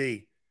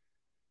Tennessee.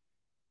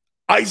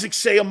 Isaac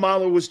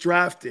Seumalo was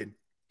drafted.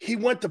 He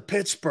went to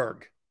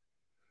Pittsburgh.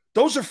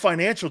 Those are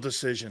financial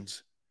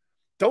decisions.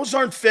 Those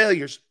aren't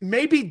failures.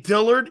 Maybe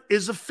Dillard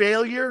is a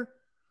failure,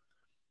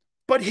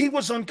 but he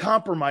was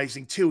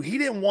uncompromising too. He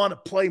didn't want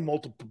to play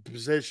multiple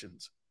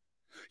positions.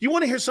 You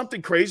want to hear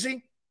something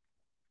crazy?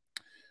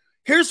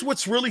 Here's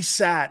what's really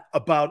sad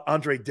about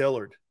Andre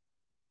Dillard.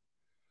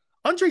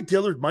 Andre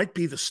Dillard might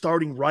be the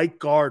starting right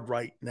guard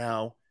right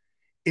now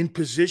in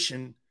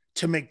position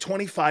to make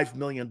 $25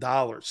 million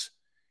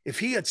if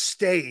he had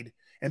stayed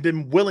and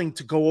been willing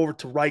to go over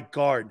to right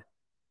guard.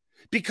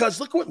 Because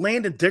look what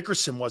Landon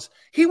Dickerson was.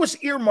 He was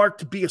earmarked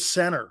to be a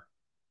center.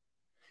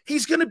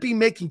 He's going to be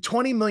making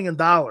 $20 million.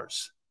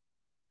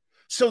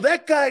 So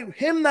that guy,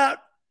 him not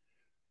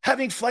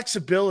having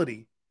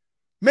flexibility,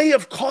 may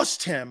have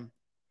cost him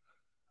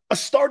a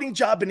starting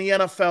job in the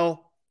NFL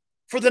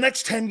for the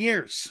next 10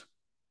 years.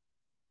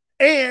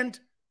 And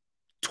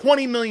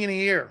 $20 million a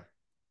year.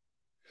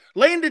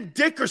 Landon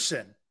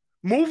Dickerson,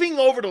 moving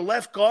over to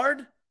left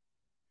guard,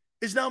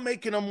 is now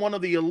making him one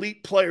of the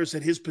elite players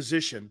at his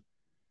position.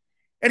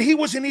 And he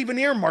wasn't even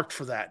earmarked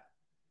for that.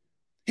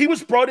 He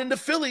was brought into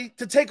Philly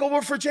to take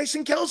over for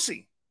Jason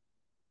Kelce.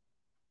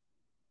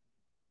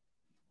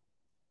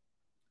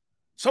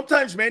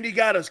 Sometimes, man, you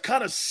got to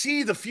kind of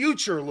see the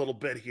future a little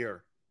bit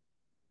here.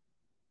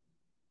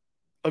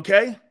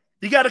 Okay?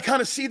 You got to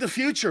kind of see the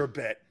future a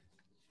bit.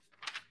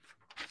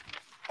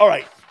 All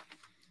right.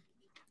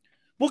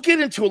 We'll get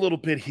into a little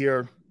bit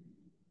here.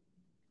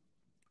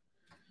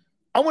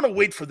 I want to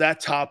wait for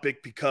that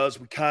topic because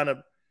we kind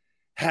of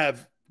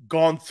have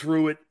gone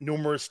through it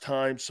numerous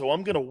times. So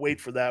I'm going to wait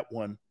for that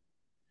one.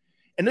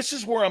 And this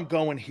is where I'm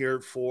going here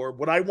for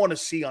what I want to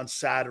see on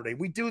Saturday.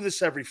 We do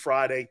this every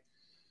Friday,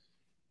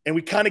 and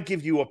we kind of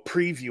give you a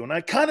preview. And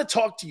I kind of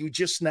talked to you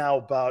just now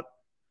about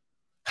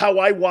how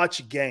I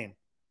watch a game.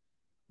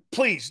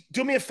 Please,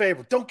 do me a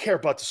favor. Don't care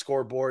about the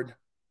scoreboard.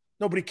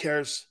 Nobody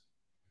cares.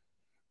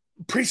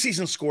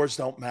 Preseason scores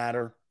don't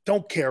matter.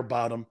 Don't care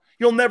about them.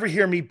 You'll never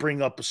hear me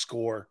bring up a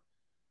score.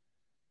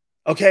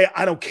 Okay?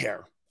 I don't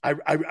care. I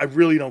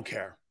really don't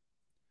care.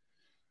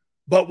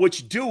 But what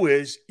you do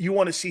is you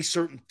want to see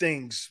certain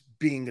things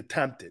being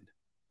attempted.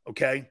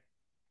 Okay?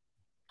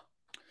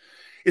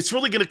 it's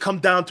really going to come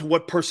down to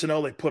what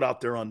personnel they put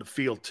out there on the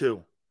field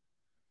too.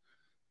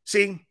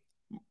 See,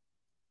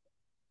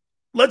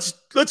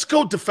 let's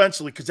go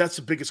defensively because that's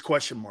the biggest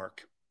question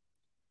mark.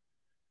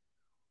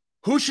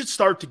 Who should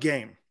start the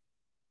game?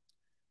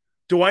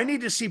 Do I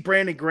need to see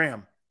Brandon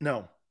Graham?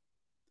 No.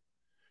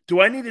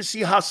 Do I need to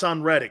see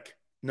Hassan Reddick?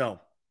 No.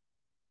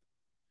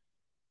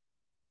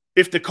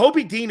 If the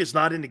Kobe Dean is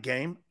not in the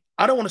game,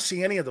 I don't want to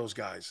see any of those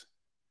guys.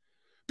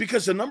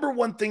 Because the number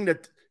one thing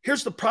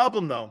here's the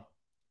problem though.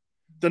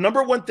 The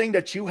number one thing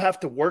that you have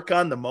to work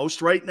on the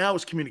most right now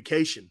is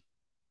communication.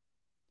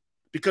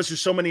 Because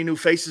there's so many new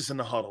faces in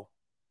the huddle.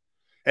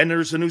 And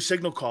there's a new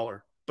signal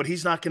caller, but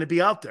he's not going to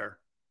be out there.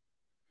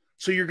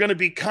 So you're going to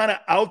be kind of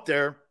out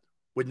there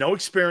with no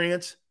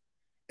experience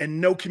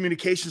and no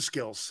communication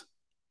skills.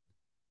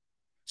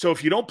 So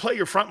if you don't play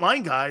your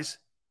frontline guys,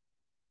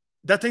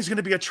 that thing's going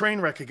to be a train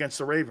wreck against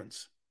the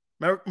Ravens.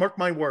 Mark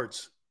my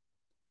words.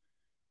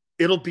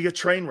 It'll be a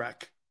train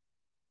wreck.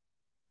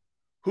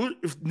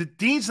 If the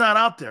Dean's not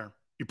out there,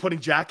 you're putting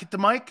Jack at the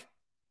mic,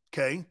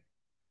 okay?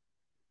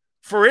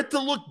 For it to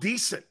look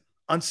decent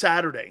on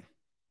Saturday,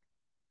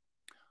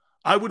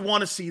 I would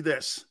want to see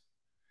this.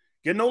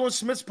 Get Nolan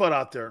Smith's butt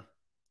out there,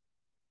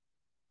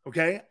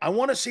 okay? I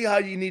want to see how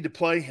you need to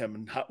play him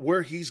and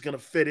where he's going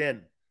to fit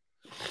in.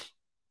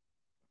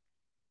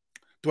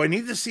 Do I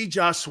need to see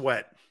Josh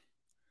Sweat?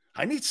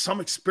 I need some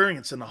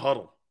experience in the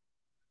huddle.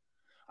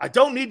 I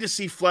don't need to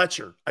see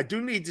Fletcher. I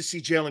do need to see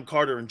Jalen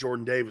Carter and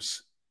Jordan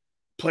Davis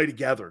play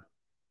together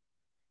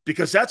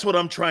because that's what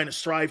I'm trying to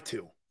strive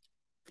to.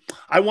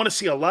 I want to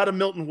see a lot of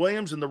Milton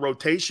Williams in the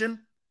rotation.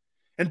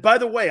 And by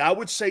the way, I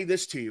would say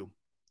this to you.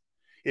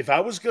 If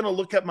I was going to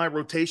look at my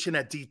rotation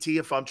at DT,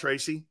 if I'm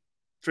Tracy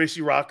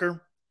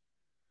Rocker,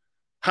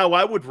 how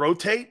I would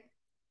rotate,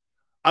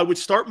 I would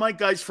start my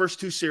guys' first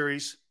two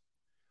series.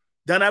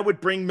 Then I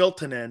would bring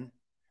Milton in,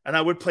 and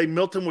I would play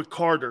Milton with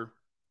Carter,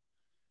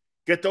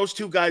 get those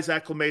two guys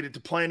acclimated to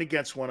playing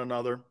against one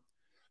another.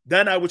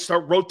 Then I would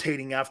start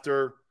rotating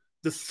after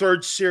the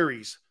third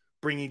series,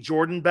 bringing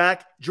Jordan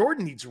back.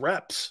 Jordan needs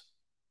reps.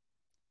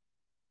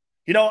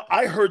 You know,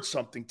 I heard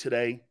something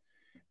today,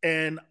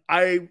 and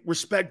I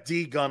respect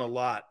D-Gun a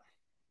lot.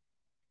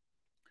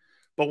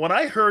 But when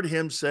I heard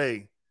him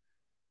say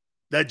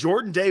that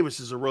Jordan Davis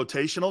is a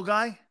rotational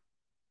guy,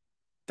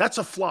 that's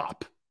a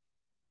flop.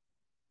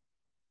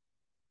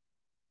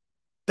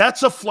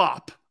 That's a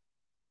flop.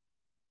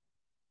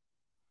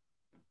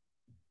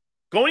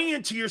 Going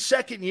into your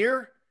second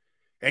year,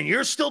 and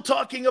you're still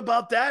talking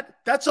about that,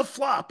 that's a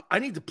flop. I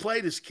need to play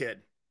this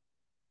kid.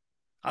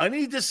 I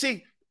need to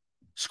see.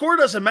 Score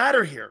doesn't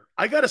matter here.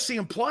 I got to see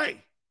him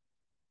play.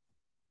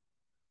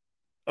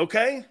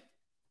 Okay?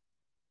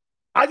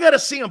 I got to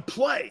see him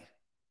play.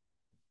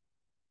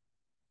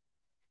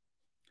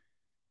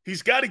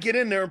 He's got to get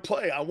in there and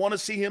play. I want to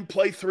see him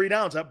play 3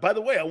 downs. By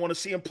the way, I want to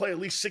see him play at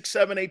least 6,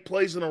 7, 8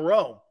 plays in a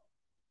row.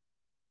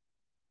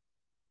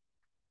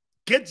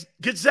 Get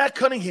Zach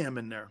Cunningham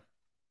in there.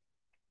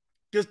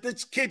 Get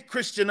this kid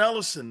Christian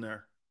Ellis in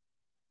there.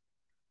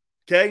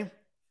 Okay?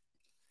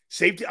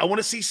 Safety. I want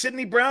to see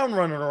Sidney Brown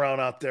running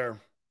around out there.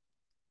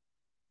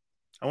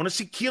 I want to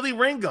see Keely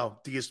Ringo.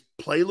 Do you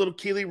play little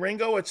Keely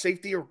Ringo at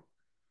safety or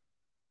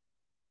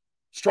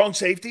strong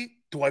safety?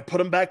 Do I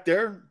put him back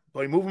there? Do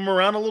I move him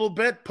around a little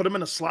bit? Put him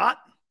in a slot?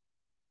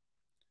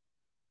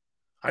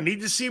 I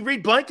need to see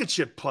Reed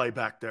Blankenship play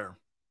back there.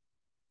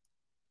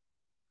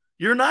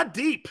 You're not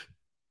deep.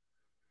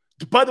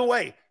 By the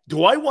way,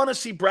 do I want to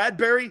see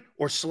Bradbury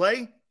or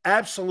Slay?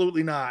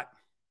 Absolutely not.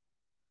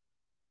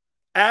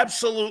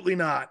 Absolutely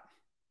not.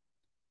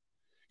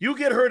 You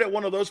get hurt at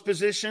one of those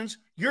positions,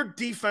 your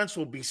defense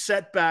will be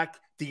set back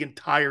the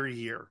entire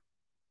year.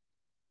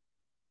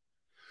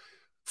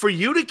 For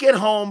you to get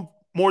home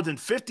more than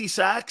 50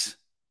 sacks,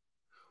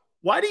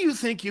 why do you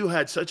think you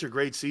had such a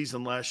great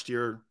season last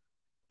year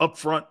up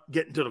front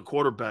getting to the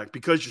quarterback?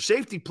 Because your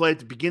safety play at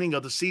the beginning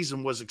of the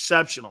season was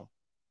exceptional.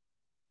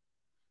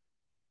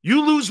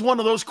 You lose one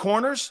of those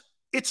corners,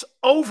 it's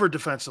over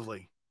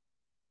defensively.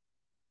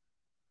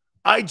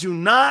 I do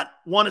not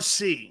want to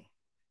see,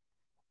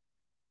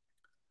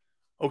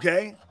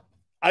 okay?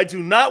 I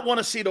do not want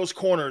to see those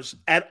corners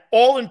at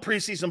all in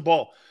preseason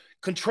ball.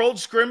 Controlled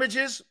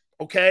scrimmages,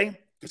 okay,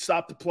 could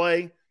stop the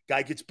play,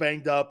 guy gets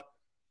banged up.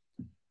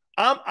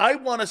 I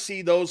want to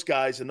see those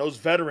guys and those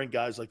veteran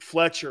guys like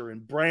Fletcher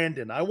and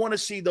Brandon. I want to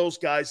see those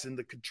guys in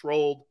the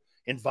controlled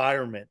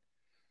environment.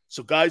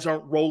 So guys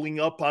aren't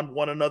rolling up on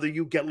one another.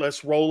 You get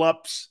less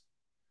roll-ups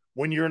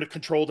when you're in a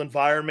controlled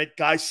environment.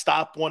 Guys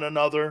stop one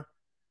another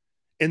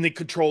in the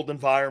controlled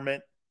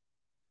environment,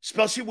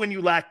 especially when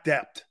you lack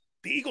depth.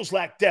 The Eagles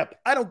lack depth.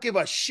 I don't give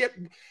a shit.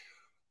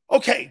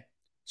 Okay,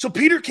 so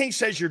Peter King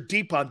says you're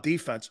deep on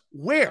defense.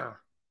 Where?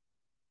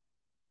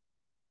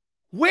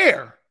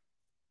 Where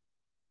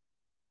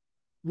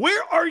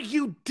are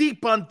you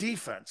deep on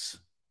defense?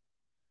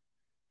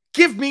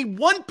 Give me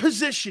one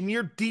position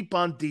you're deep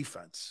on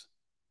defense.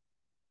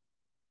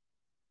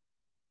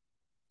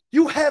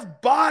 You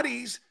have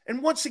bodies,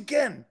 and once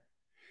again,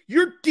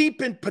 you're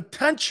deep in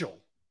potential.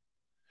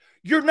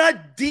 You're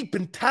not deep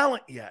in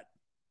talent yet.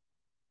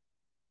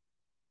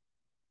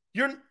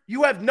 You're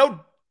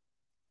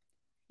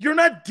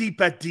not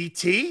deep at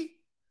DT.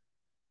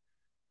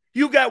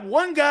 You got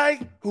one guy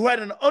who had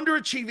an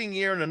underachieving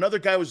year and another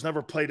guy who's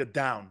never played it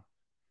down.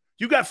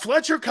 You got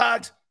Fletcher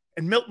Cox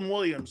and Milton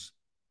Williams.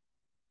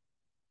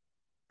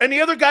 And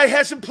the other guy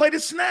hasn't played a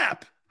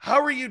snap.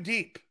 How are you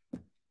deep?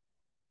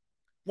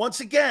 Once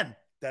again,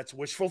 that's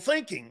wishful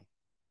thinking.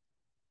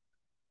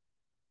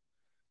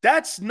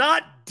 That's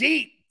not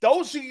deep.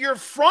 Those are your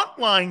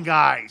frontline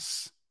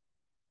guys.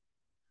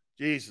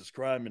 Jesus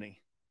criminy.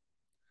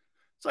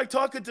 It's like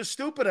talking to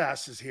stupid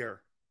asses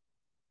here.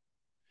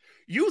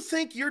 You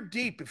think you're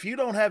deep if you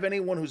don't have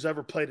anyone who's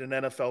ever played an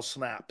NFL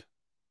snap.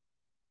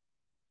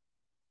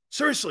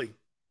 Seriously.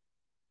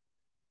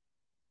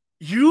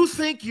 You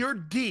think you're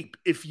deep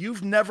if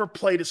you've never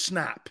played a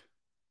snap.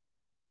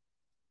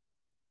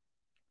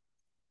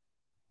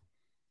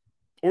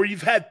 Or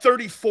you've had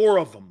 34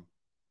 of them.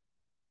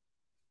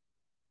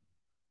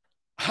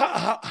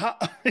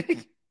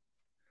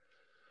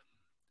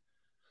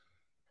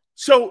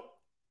 So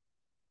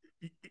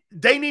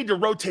they need to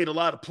rotate a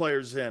lot of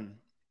players in.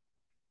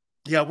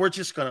 Yeah, we're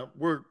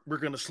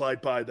gonna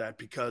slide by that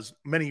because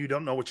many of you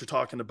don't know what you're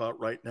talking about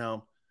right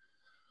now.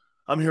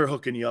 I'm here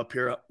hooking you up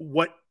here.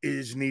 What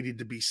is needed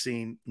to be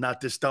seen,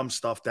 not this dumb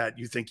stuff that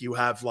you think you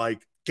have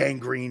like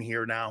gangrene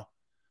here now.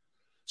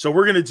 So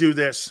we're gonna do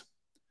this.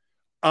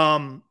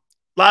 Lot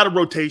of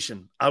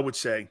rotation, I would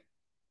say.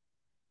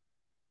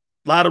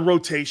 A lot of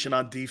rotation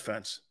on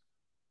defense.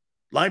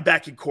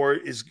 Linebacking core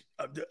is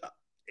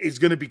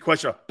going to be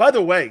questionable. By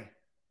the way,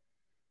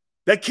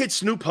 that kid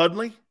Snoop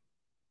Hudley,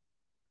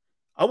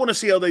 I want to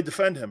see how they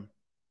defend him.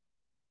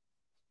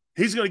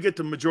 He's going to get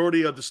the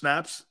majority of the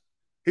snaps.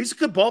 He's a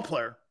good ball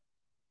player.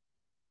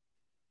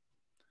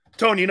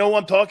 Tony, you know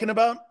what I'm talking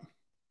about?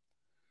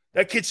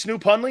 That kid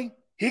Snoop Hudley,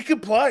 he can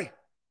play.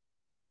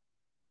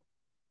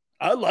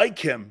 I like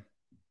him.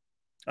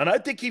 And I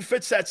think he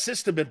fits that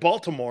system in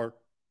Baltimore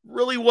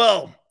really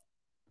well.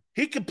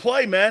 He can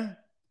play, man.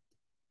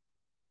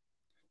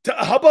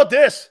 How about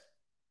this?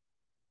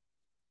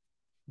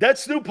 That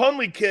Snoop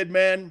Hudley kid,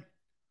 man.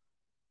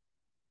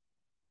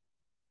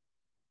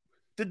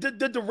 Did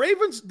the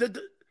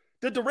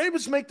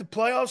Ravens make the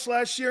playoffs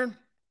last year?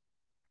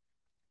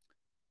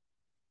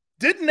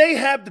 Didn't they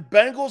have the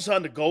Bengals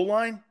on the goal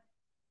line?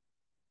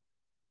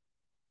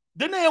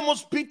 Didn't they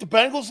almost beat the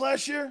Bengals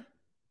last year?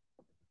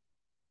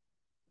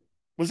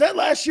 Was that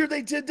last year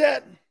they did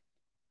that?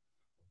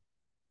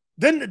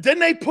 Didn't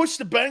they push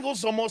the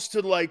Bengals almost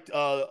to like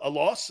a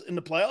loss in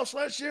the playoffs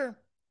last year?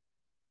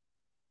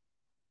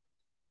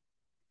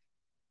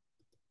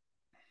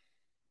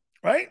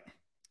 Right?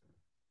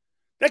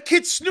 That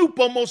kid Snoop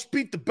almost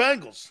beat the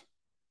Bengals.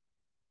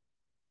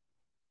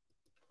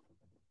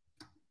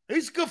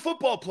 He's a good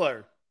football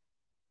player.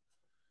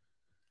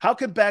 How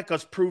can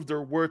backups prove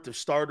their worth if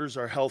starters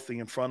are healthy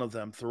in front of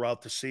them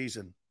throughout the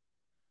season?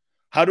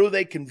 How do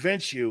they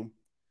convince you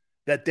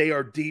that they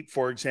are deep,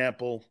 for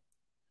example,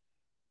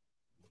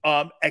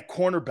 at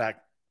cornerback?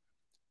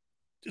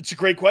 It's a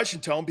great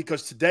question, Tone,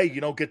 because today you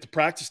don't get the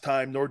practice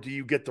time, nor do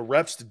you get the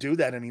reps to do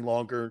that any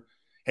longer.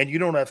 And you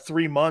don't have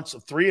 3 months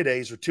of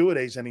 3-a-days or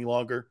 2-a-days any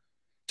longer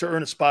to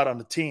earn a spot on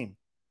the team.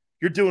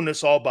 You're doing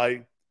this all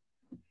by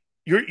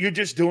you're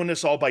just doing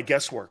this all by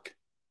guesswork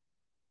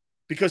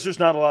because there's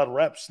not a lot of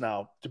reps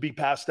now to be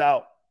passed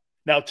out.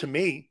 Now, to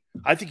me,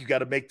 I think you got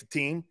to make the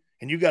team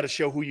and you got to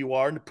show who you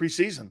are in the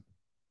preseason.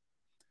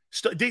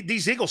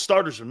 These Eagles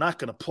starters are not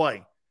going to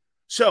play.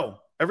 So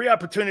every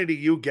opportunity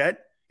you get,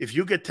 if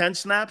you get 10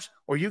 snaps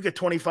or you get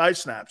 25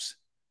 snaps,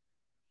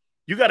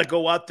 you got to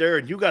go out there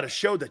and you got to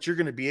show that you're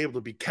going to be able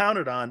to be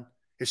counted on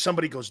if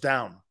somebody goes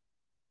down.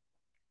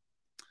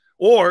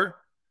 Or,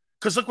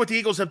 because look what the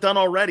Eagles have done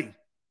already.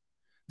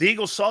 The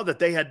Eagles saw that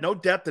they had no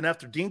depth, and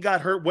after Dean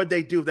got hurt, what'd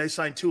they do? They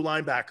signed 2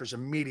 linebackers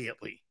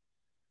immediately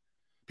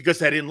because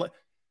they didn't.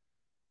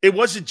 It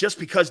wasn't just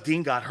because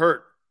Dean got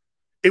hurt.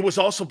 It was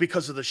also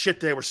because of the shit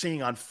they were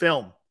seeing on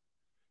film.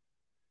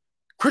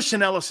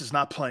 Christian Ellis is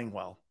not playing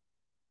well.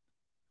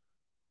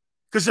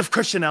 Because if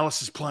Christian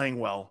Ellis is playing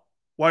well,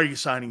 why are you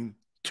signing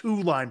 2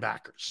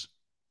 linebackers?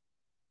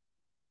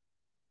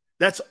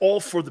 That's all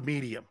for the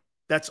media.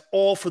 That's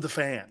all for the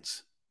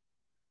fans.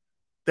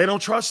 They don't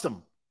trust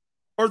him.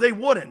 Or they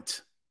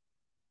wouldn't.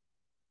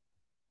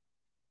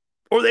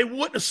 Or they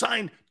wouldn't have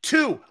signed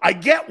 2. I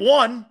get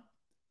 1.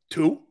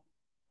 2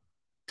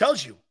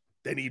 tells you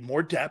they need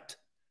more depth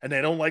and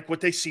they don't like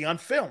what they see on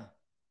film.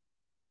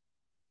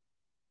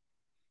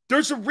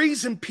 There's a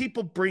reason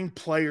people bring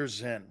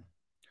players in.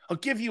 I'll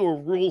give you a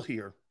rule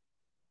here.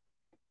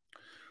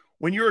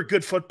 When you're a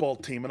good football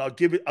team, and I'll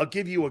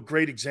give you a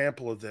great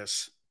example of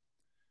this.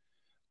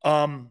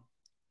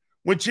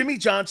 When Jimmy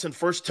Johnson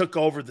first took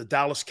over the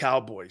Dallas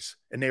Cowboys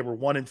and they were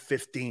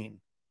 1-15,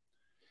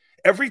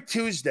 every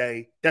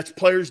Tuesday, that's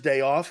Players'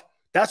 Day off,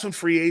 that's when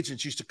free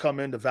agents used to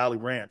come into Valley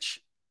Ranch.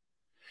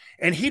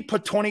 And he'd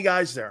put 20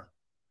 guys there.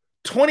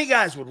 20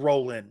 guys would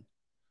roll in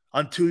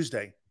on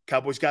Tuesday.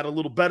 Cowboys got a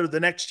little better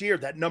the next year.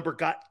 That number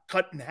got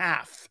cut in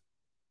half.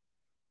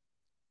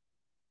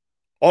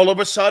 All of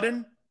a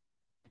sudden,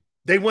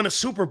 they win a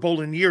Super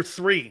Bowl in year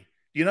 3.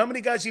 You know how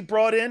many guys he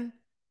brought in?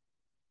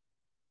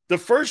 The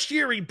first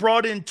year, he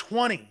brought in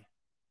 20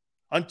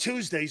 on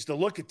Tuesdays to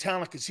look at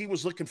talent because he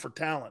was looking for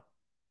talent.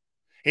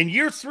 In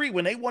year 3,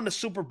 when they won the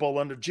Super Bowl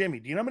under Jimmy,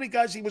 do you know how many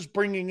guys he was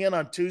bringing in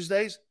on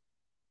Tuesdays?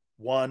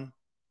 1,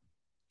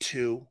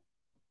 2,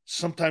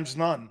 sometimes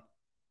none.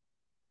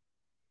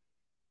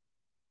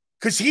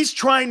 Because he's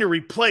trying to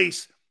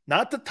replace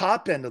not the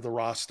top end of the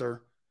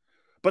roster,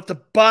 but the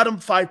bottom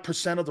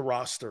 5% of the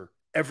roster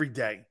every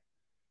day.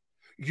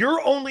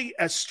 You're only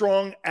as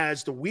strong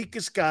as the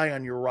weakest guy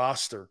on your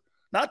roster,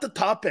 not the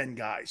top end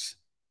guys.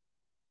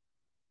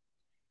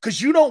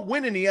 Because you don't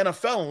win in the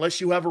NFL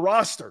unless you have a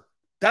roster.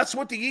 That's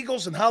what the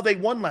Eagles and how they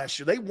won last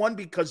year. They won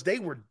because they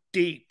were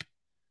deep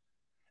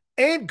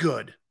and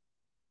good.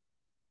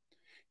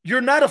 You're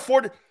not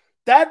afforded.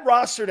 That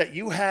roster that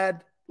you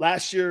had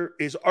last year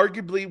is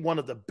arguably one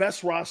of the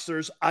best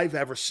rosters I've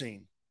ever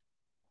seen.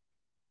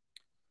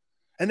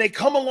 And they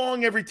come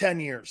along every 10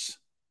 years.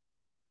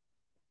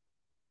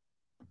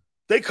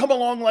 They come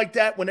along like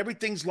that when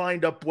everything's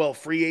lined up well.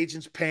 Free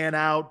agents pan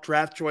out,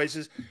 draft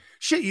choices.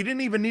 Shit, you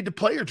didn't even need to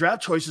play your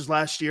draft choices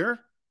last year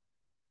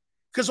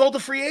because all the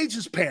free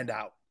agents panned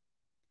out.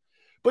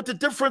 But the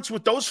difference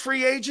with those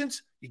free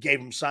agents, you gave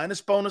them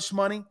sign-us bonus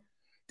money.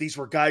 These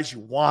were guys you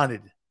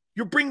wanted.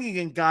 You're bringing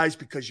in guys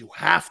because you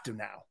have to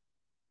now.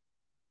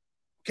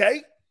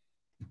 Okay?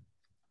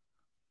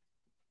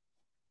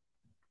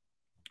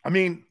 I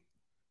mean,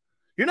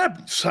 you're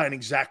not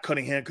signing Zach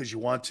Cunningham because you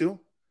want to.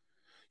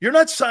 You're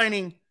not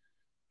signing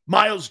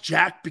Miles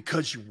Jack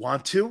because you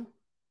want to.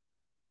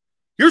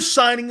 You're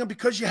signing them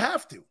because you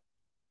have to.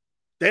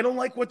 They don't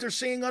like what they're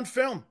seeing on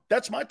film.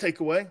 That's my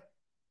takeaway.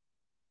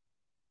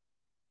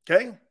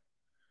 Okay?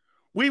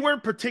 We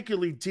weren't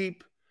particularly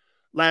deep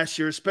last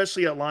year,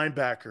 especially at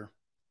linebacker.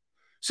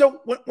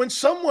 So when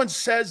someone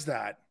says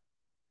that,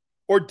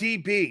 or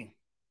DB,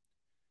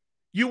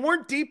 you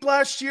weren't deep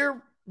last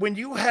year when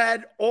you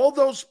had all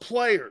those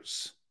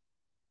players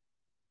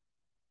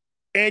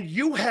and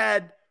you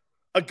had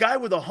a guy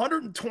with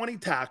 120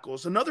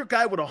 tackles, another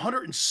guy with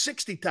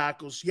 160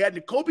 tackles. You had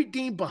Nakobe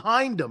Dean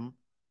behind him.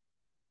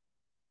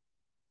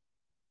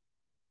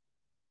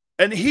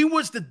 And he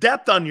was the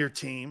depth on your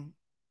team.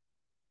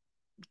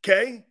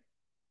 Okay?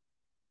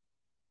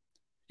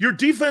 Your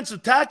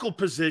defensive tackle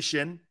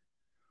position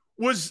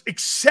was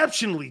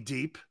exceptionally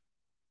deep.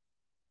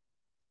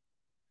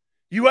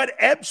 You had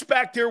Epps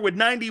back there with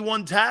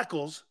 91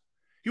 tackles.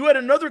 You had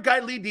another guy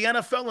lead the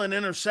NFL in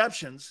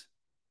interceptions.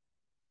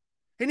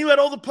 And you had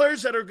all the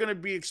players that are going to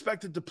be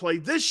expected to play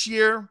this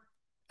year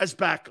as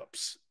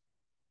backups.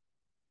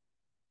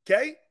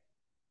 Okay?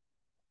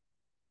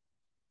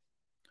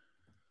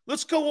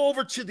 Let's go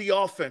over to the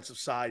offensive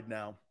side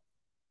now.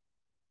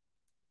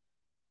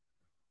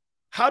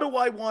 How do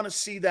I want to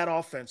see that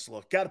offense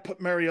look? Got to put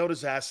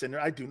Mariota's ass in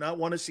there. I do not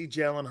want to see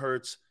Jalen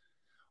Hurts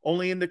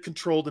only in the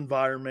controlled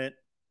environment,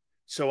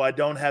 so I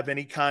don't have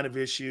any kind of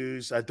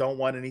issues. I don't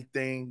want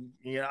anything.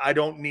 I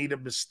don't need a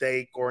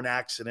mistake or an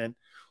accident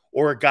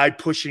or a guy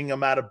pushing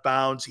him out of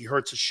bounds. He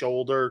hurts a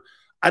shoulder.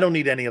 I don't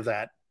need any of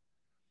that.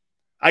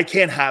 I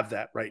can't have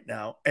that right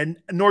now, and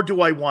nor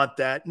do I want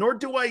that, nor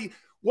do I.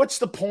 What's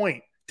the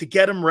point? To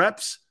get him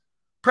reps?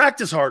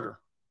 Practice harder.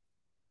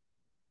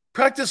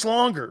 Practice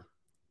longer.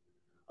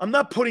 I'm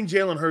not putting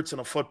Jalen Hurts in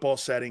a football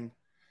setting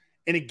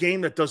in a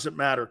game that doesn't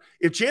matter.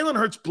 If Jalen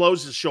Hurts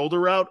blows his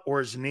shoulder out or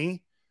his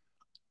knee,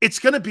 it's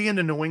going to be in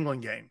the New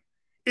England game.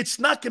 It's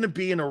not going to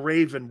be in a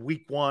Raven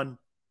week 1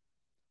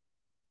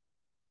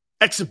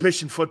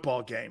 exhibition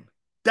football game.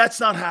 That's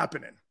not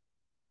happening.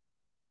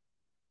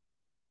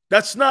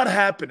 That's not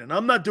happening.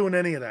 I'm not doing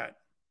any of that.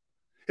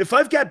 If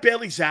I've got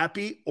Bailey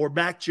Zappi or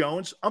Mac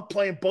Jones, I'm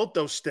playing both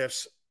those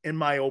stiffs in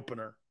my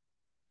opener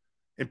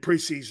in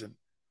preseason.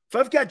 If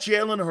I've got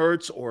Jalen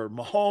Hurts or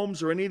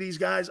Mahomes or any of these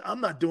guys,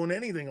 I'm not doing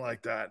anything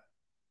like that.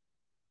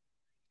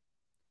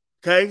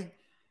 Okay?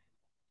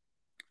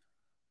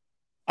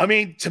 I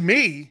mean, to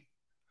me,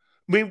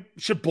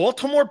 should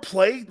Baltimore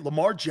play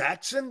Lamar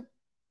Jackson?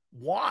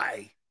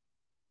 Why?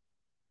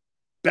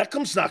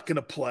 Beckham's not going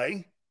to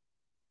play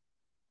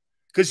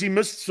because he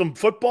missed some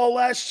football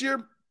last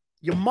year.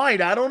 You might,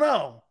 I don't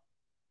know.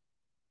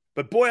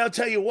 But boy, I'll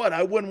tell you what,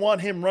 I wouldn't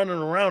want him running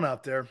around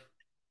out there.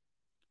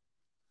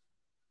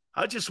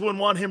 I just wouldn't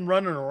want him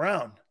running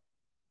around.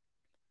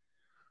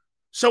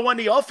 So on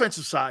the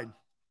offensive side,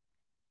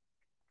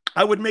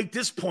 I would make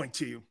this point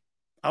to you.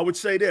 I would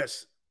say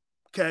this,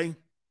 okay?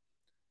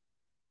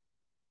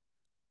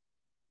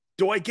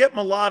 Do I get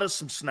Mailata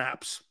some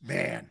snaps?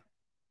 Man,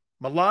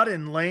 Mailata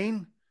and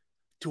Lane,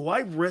 do I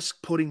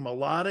risk putting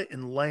Mailata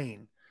and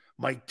Lane,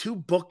 my 2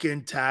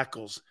 bookend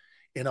tackles,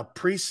 in a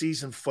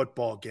preseason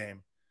football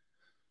game?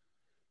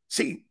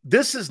 See,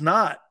 this is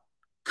not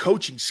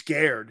coaching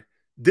scared.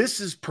 This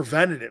is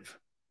preventative.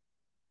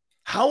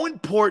 How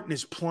important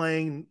is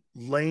playing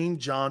Lane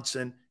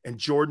Johnson and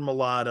Jordan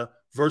Mailata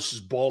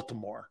versus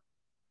Baltimore?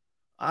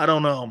 I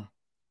don't know.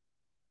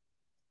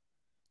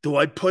 Do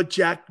I put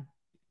Jack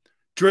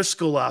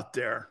Driscoll out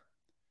there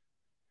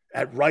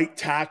at right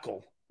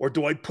tackle? Or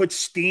do I put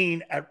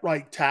Steen at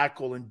right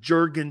tackle and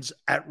Jurgens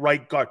at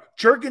right guard?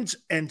 Jurgens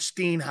and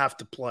Steen have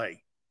to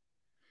play.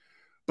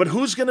 But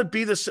who's going to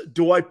be this?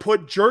 Do I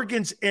put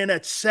Jurgens in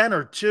at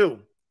center too?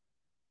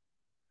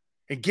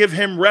 And give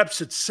him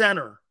reps at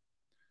center?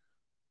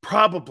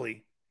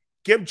 Probably.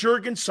 Give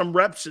Jurgens some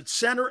reps at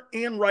center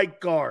and right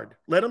guard.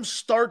 Let him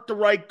start the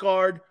right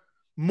guard.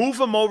 Move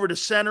him over to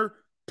center.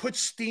 Put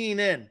Steen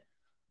in.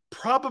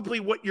 Probably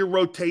what your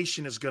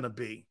rotation is going to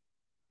be.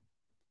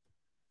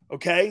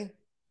 Okay?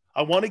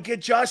 I want to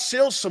get Josh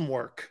Sills some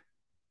work.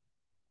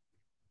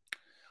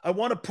 I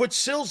want to put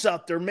Sills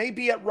out there,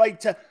 maybe at right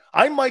tackle.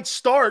 I might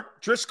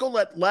start Driscoll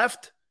at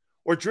left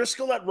or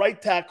Driscoll at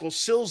right tackle,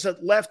 Sills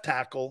at left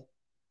tackle,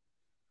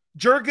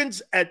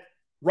 Jurgens at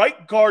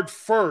right guard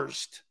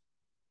first.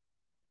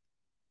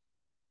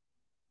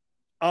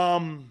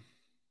 Get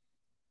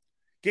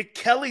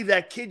Kelly,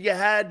 that kid you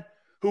had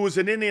who was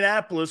in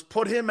Indianapolis,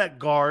 put him at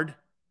guard.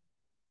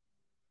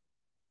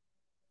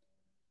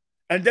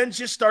 And then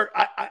just start.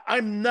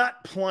 I'm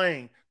not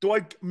playing. Do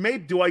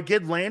I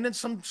give Landon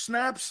some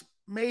snaps?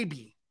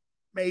 Maybe.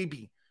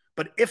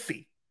 But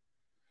iffy.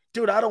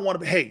 Dude, I don't want to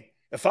be. Hey,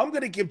 if I'm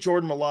going to give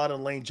Jordan Mailata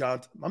and Lane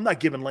Johnson, I'm not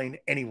giving Lane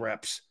any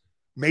reps.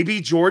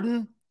 Maybe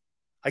Jordan,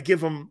 I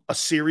give him a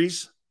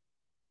series.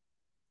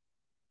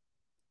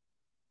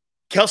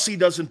 Kelsey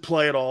doesn't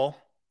play at all.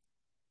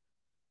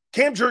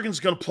 Cam Jurgens is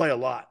going to play a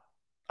lot.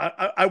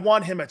 I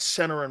want him at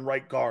center and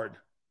right guard.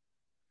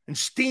 And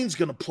Steen's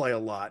going to play a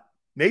lot.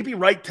 Maybe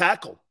right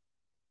tackle.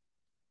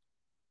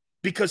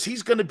 Because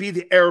he's going to be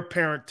the heir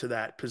apparent to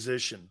that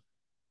position.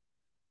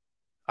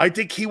 I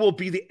think he will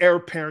be the heir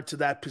apparent to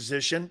that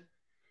position.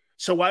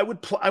 So I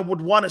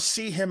would want to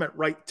see him at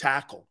right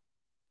tackle.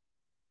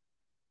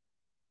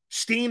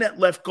 Steen at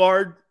left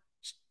guard.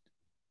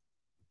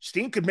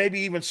 Steen could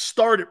maybe even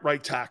start at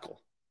right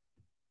tackle.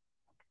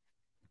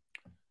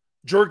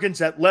 Jurgens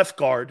at left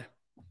guard.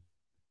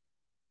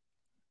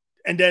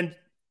 And then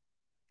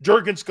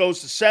Jurgens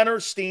goes to center.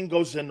 Steen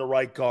goes in the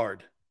right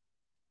guard.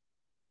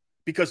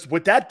 Because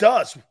what that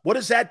does, what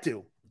does that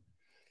do?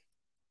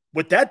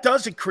 What that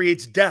does, it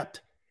creates depth.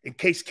 In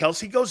case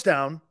Kelsey goes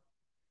down,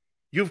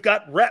 you've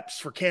got reps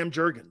for Cam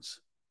Jurgens.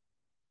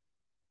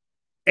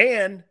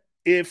 And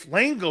if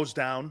Lane goes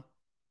down,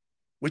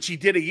 which he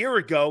did a year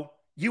ago,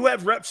 you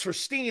have reps for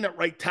Steen at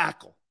right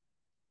tackle.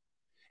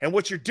 And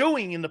what you're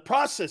doing in the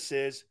process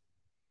is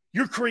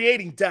you're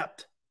creating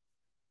depth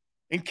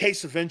in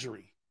case of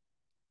injury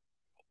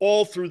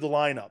all through the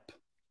lineup.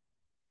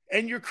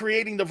 And you're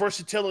creating the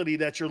versatility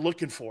that you're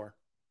looking for.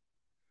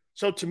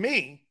 So to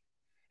me,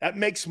 that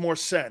makes more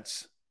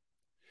sense.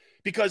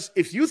 Because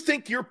if you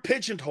think you're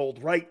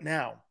pigeonholed right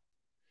now,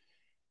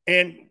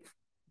 and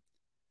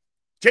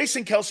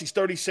Jason Kelsey's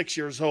 36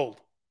 years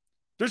old,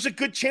 there's a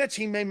good chance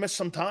he may miss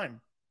some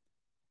time.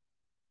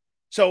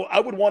 So I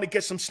would want to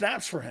get some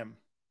snaps for him.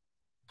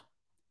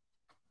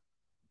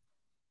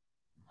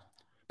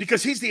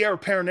 Because he's the heir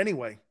apparent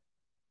anyway.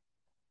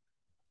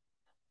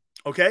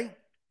 Okay?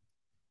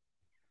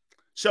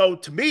 So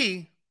to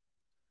me,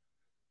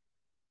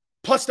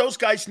 plus those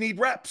guys need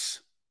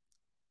reps.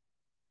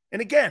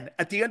 And again,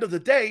 at the end of the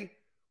day,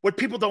 what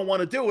people don't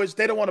want to do is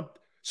they don't want to.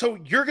 So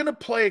you're going to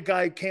play a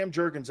guy, Cam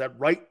Jurgens, at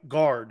right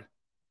guard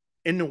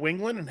in New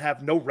England and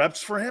have no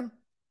reps for him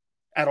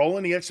at all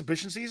in the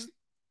exhibition season?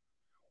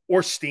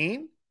 Or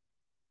Steen?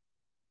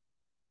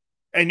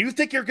 And you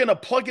think you're going to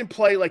plug and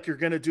play like you're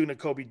going to do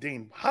Nakobe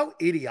Dean? How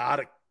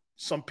idiotic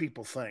some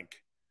people think.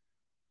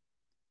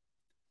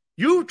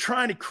 You're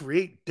trying to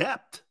create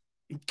depth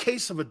in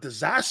case of a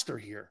disaster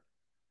here.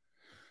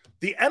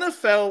 The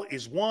NFL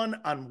is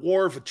won on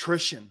war of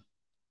attrition,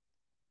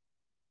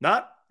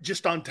 not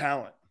just on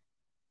talent.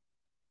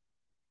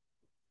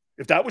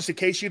 If that was the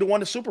case, you'd have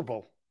won the Super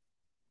Bowl.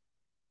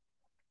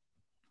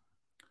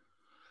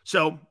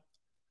 So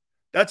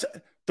that's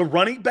the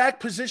running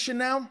back position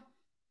now.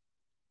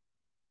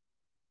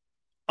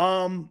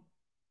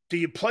 Do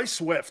you play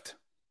Swift?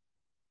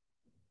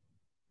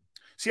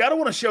 See, I don't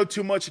want to show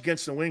too much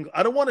against New England.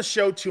 I don't want to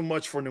show too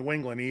much for New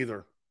England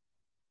either.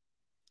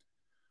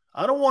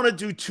 I don't want to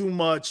do too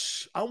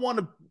much. I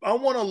want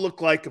to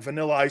look like a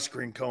vanilla ice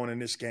cream cone in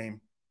this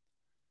game.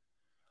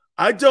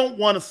 I don't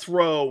want to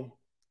throw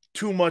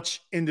too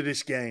much into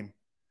this game.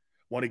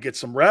 I want to get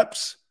some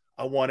reps.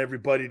 I want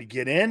everybody to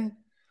get in.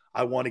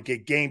 I want to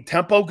get game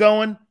tempo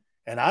going.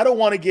 And I don't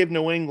want to give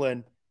New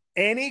England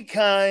any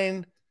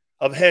kind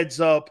of heads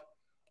up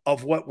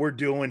of what we're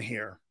doing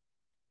here.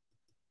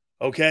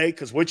 Okay?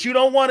 Because what you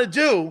don't want to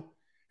do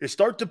is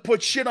start to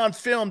put shit on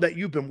film that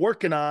you've been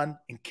working on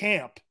in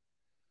camp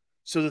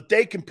so that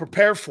they can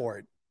prepare for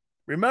it.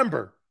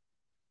 Remember,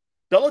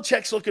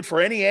 Belichick's looking for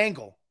any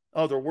angle.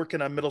 Oh, they're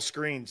working on middle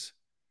screens.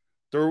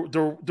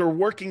 They're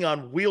working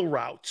on wheel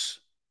routes.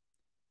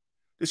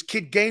 This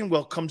kid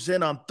Gainwell comes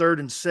in on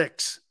 3rd and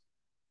 6.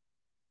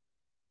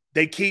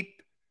 They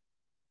keep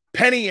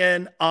Penny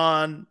in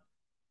on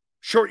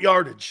short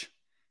yardage.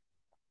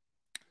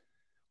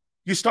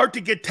 You start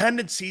to get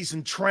tendencies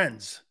and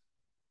trends.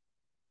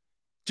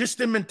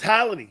 Just in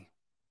mentality.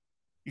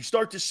 You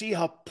start to see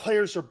how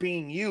players are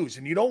being used,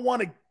 and you don't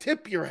want to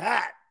tip your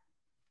hat.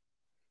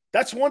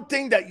 That's one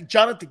thing that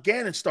Jonathan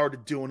Gannon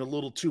started doing a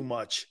little too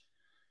much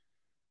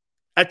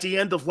at the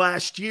end of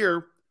last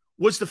year,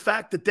 was the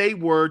fact that they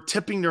were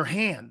tipping their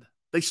hand.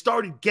 They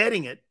started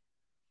getting it,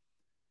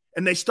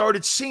 and they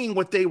started seeing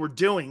what they were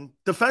doing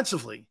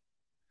defensively.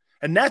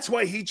 And that's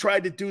why he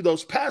tried to do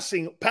those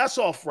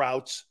pass-off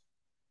routes,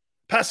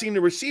 passing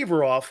the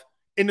receiver off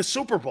in the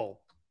Super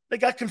Bowl. They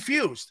got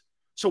confused.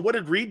 So what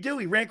did Reed do?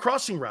 He ran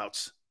crossing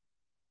routes.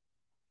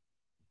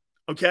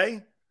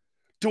 Okay?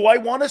 Do I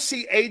want to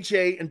see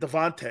AJ and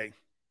Devontae?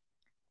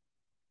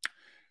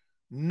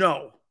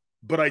 No.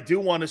 But I do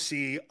want to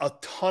see a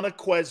ton of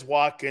Quez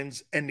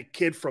Watkins and the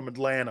kid from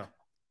Atlanta.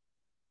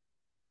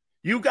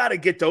 You got to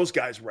get those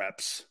guys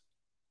reps.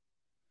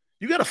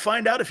 You got to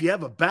find out if you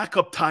have a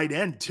backup tight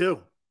end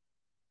too.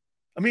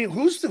 I mean,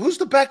 who's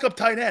the backup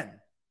tight end?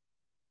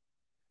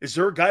 Is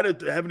there a guy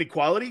to have any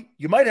quality?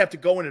 You might have to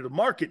go into the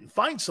market and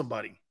find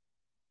somebody.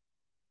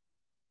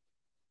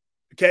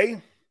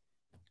 Okay?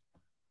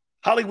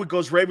 Hollywood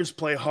goes, Ravens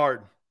play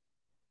hard.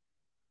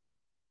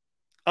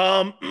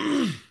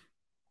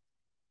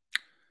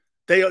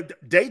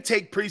 They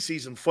take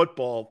preseason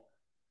football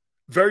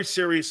very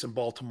serious in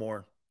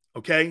Baltimore.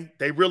 Okay?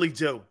 They really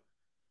do.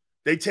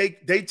 They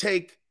take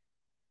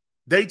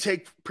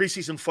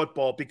preseason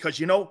football because,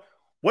 you know,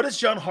 what does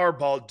John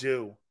Harbaugh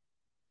do?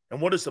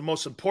 And what is the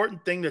most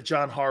important thing that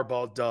John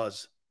Harbaugh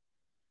does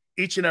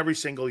each and every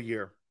single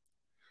year?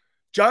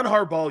 John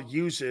Harbaugh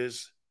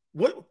uses,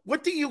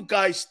 what do you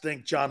guys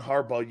think John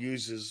Harbaugh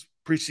uses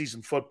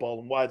preseason football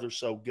and why they're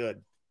so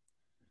good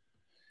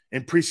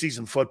in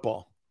preseason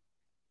football?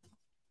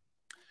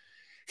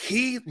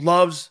 He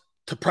loves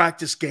to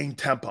practice game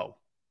tempo.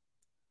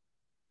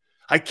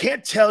 I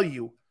can't tell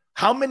you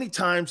how many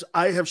times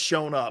I have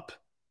shown up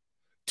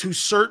to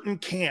certain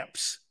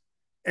camps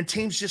and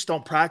teams just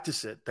don't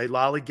practice it. They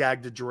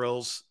lollygag the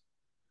drills.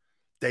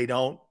 They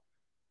don't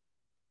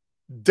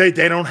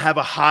have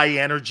a high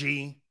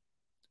energy.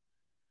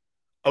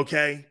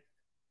 Okay?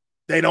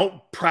 They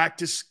don't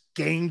practice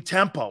game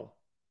tempo.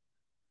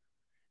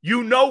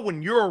 You know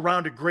when you're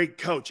around a great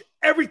coach,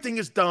 everything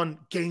is done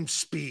game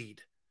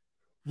speed.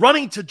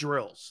 Running to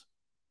drills.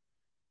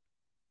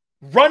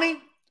 Running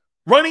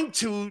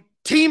to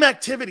team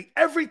activity.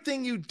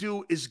 Everything you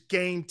do is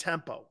game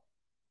tempo.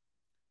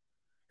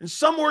 And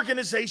some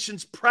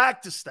organizations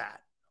practice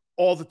that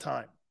all the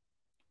time.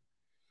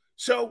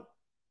 So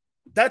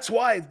that's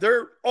why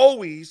they're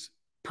always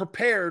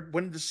prepared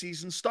when the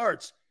season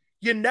starts.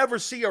 You never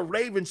see a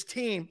Ravens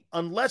team,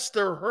 unless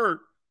they're hurt,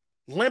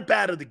 limp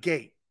out of the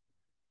gate.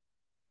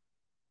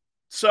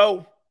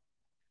 So,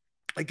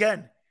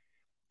 again,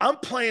 I'm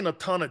playing a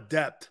ton of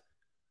depth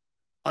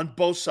on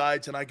both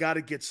sides, and I got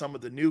to get some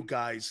of the new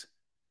guys.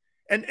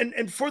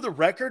 And for the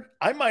record,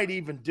 I might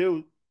even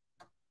do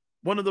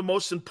one of the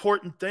most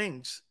important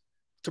things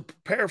to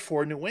prepare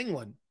for New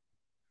England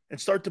and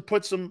start to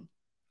put some,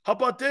 how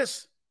about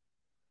this?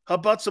 How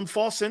about some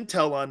false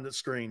intel on the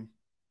screen?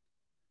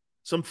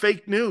 Some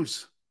fake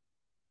news.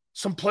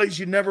 Some plays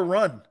you never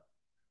run.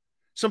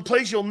 Some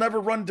plays you'll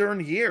never run during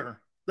the year.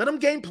 Let them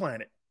game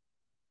plan it.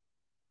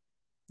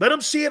 Let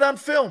them see it on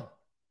film.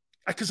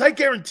 Because I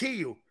guarantee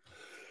you,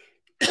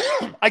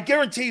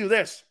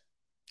 this.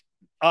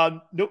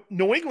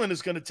 New England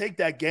is going to take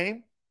that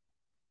game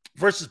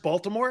versus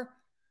Baltimore,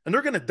 and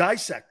they're going to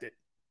dissect it.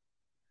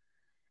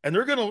 And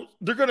they're going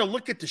to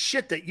look at the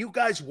shit that you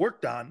guys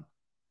worked on,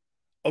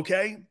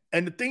 okay?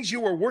 And the things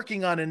you were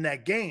working on in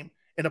that game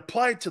and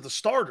apply it to the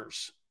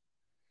starters.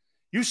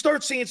 You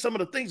start seeing some of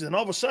the things, and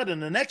all of a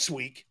sudden the next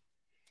week,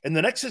 in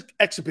the next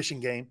exhibition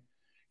game,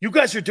 you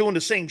guys are doing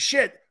the same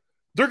shit.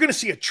 They're going to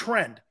see a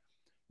trend.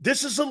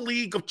 This is a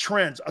league of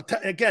trends.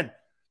 Again,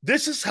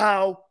 this is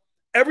how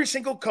every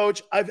single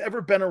coach I've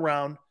ever been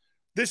around,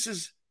 this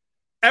is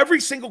every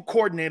single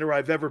coordinator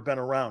I've ever been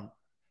around.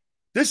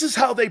 This is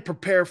how they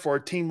prepare for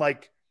a team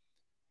like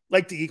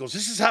the Eagles.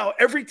 This is how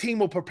every team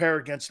will prepare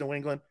against New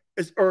England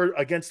or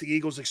against the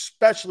Eagles,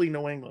 especially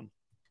New England.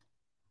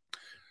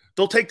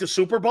 They'll take the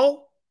Super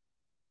Bowl,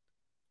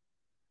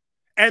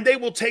 and they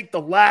will take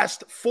the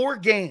last 4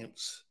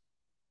 games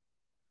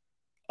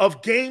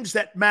of games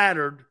that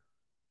mattered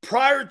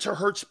prior to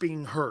Hurts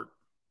being hurt.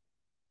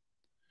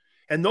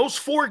 And those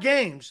 4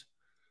 games,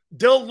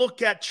 they'll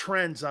look at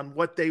trends on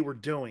what they were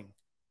doing.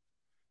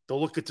 They'll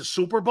look at the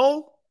Super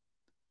Bowl,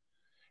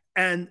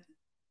 and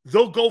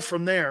they'll go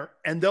from there,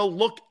 and they'll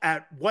look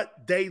at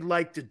what they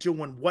like to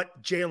do and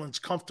what Jalen's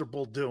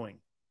comfortable doing.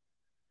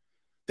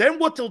 Then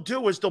what they'll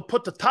do is they'll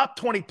put the top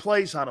 20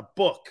 plays on a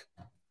book,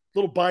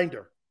 little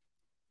binder.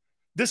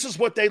 This is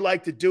what they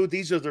like to do.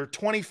 These are their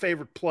 20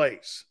 favorite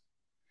plays.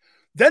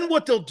 Then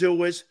what they'll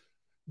do is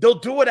they'll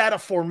do it at a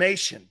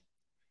formation.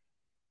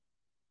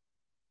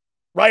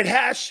 Right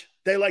hash,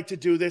 they like to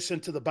do this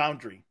into the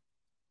boundary.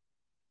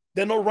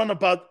 Then they'll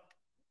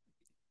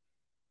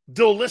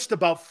list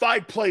about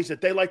 5 plays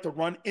that they like to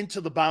run into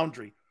the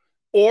boundary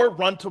or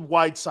run to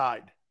wide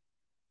side.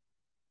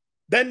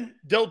 Then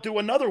they'll do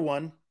another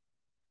one.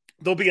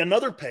 There'll be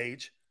another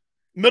page,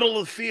 middle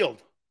of the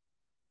field.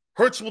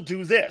 Hurts will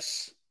do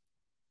this.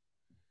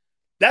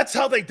 That's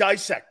how they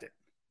dissect it.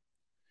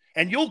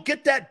 And you'll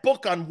get that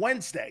book on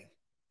Wednesday.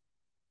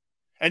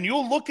 And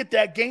you'll look at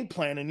that game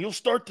plan and you'll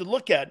start to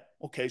look at,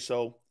 okay,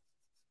 so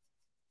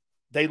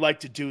they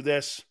like to do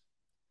this.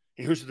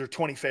 Here's their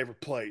 20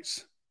 favorite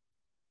plays.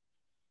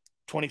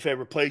 20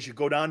 favorite plays. You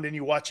go down and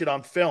you watch it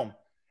on film.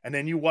 And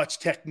then you watch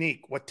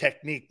technique. What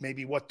technique?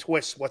 Maybe what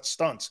twists, what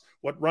stunts,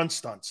 what run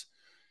stunts.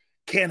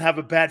 Can't have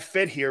a bad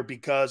fit here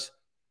because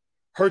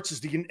Hurts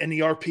is in the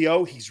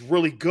RPO. He's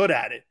really good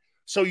at it.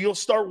 So you'll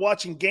start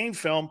watching game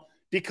film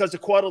because the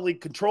quality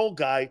control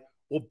guy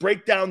will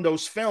break down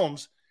those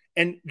films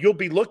and you'll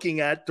be looking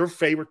at their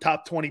favorite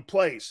top 20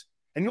 plays.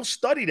 And you'll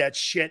study that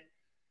shit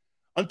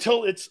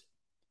until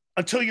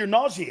you're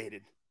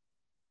nauseated.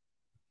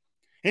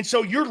 And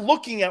so you're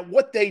looking at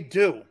what they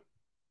do.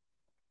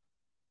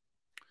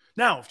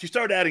 Now, if you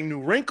start adding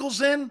new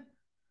wrinkles in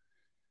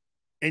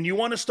and you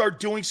want to start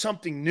doing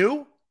something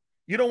new,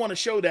 you don't want to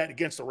show that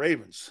against the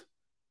Ravens.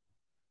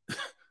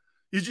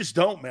 You just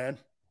don't, man.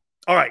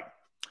 All right.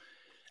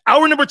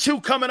 Hour number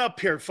 2 coming up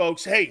here,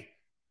 folks. Hey,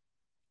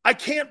 I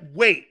can't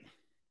wait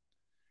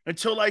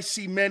until I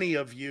see many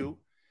of you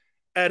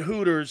at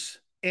Hooters,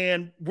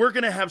 and we're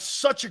going to have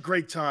such a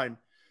great time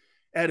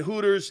at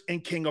Hooters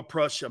and King of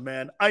Prussia,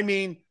 man. I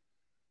mean,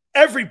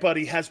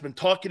 everybody has been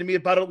talking to me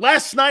about it.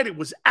 Last night, it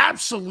was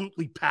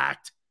absolutely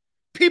packed.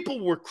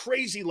 People were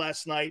crazy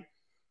last night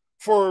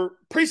for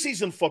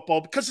preseason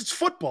football because it's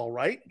football,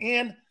 right?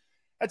 And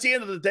at the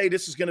end of the day,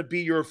 this is going to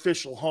be your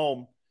official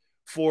home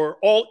for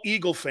all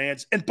Eagle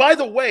fans. And by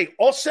the way,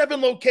 all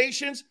 7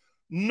 locations,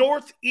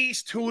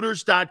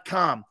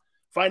 northeasthooters.com.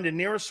 Find the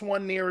nearest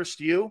one nearest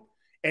you,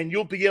 and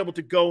you'll be able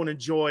to go and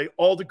enjoy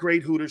all the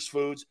great Hooters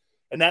foods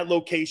and that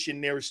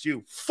location nearest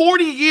you.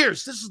 40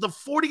 years. This is the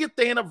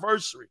 40th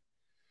anniversary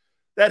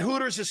that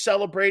Hooters is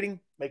celebrating.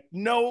 Let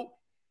me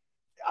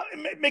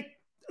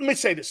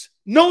say this.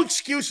 No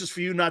excuses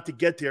for you not to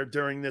get there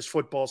during this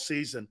football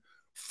season.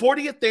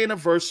 40th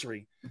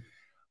anniversary.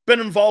 Been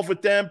involved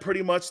with them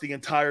pretty much the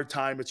entire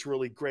time. It's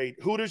really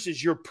great. Hooters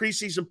is your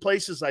preseason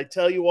place, as I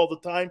tell you all the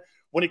time,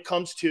 when it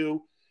comes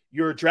to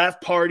your draft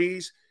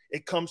parties.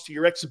 It comes to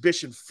your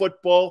exhibition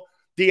football.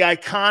 The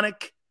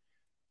iconic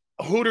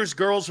Hooters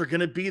girls are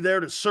going to be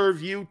there to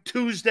serve you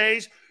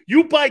Tuesdays.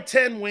 You buy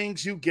 10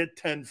 wings, you get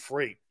 10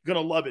 free. You're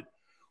going to love it.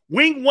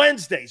 Wing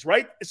Wednesdays,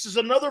 right? This is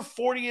another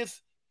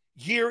 40th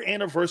year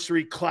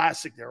anniversary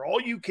classic there.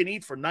 All you can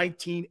eat for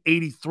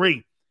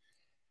 1983.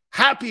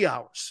 Happy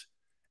hours.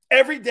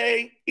 Every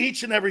day,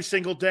 each and every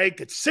single day.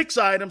 Get 6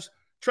 items.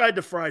 Tried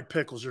the fried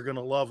pickles. You're going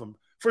to love them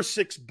for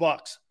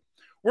 $6.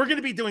 We're going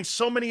to be doing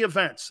so many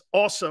events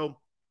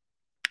also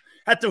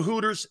at the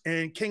Hooters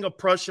and King of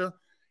Prussia.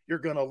 You're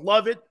going to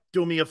love it.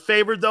 Do me a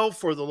favor, though,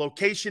 for the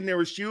location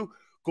nearest you.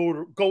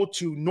 Go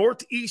to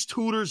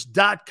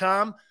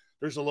northeasthooters.com.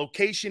 There's a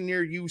location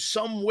near you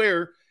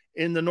somewhere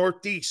in the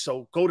Northeast.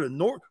 So go to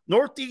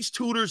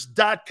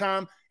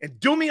northeasthooters.com and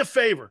do me a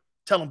favor.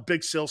 Tell them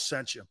Big Sil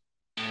sent you.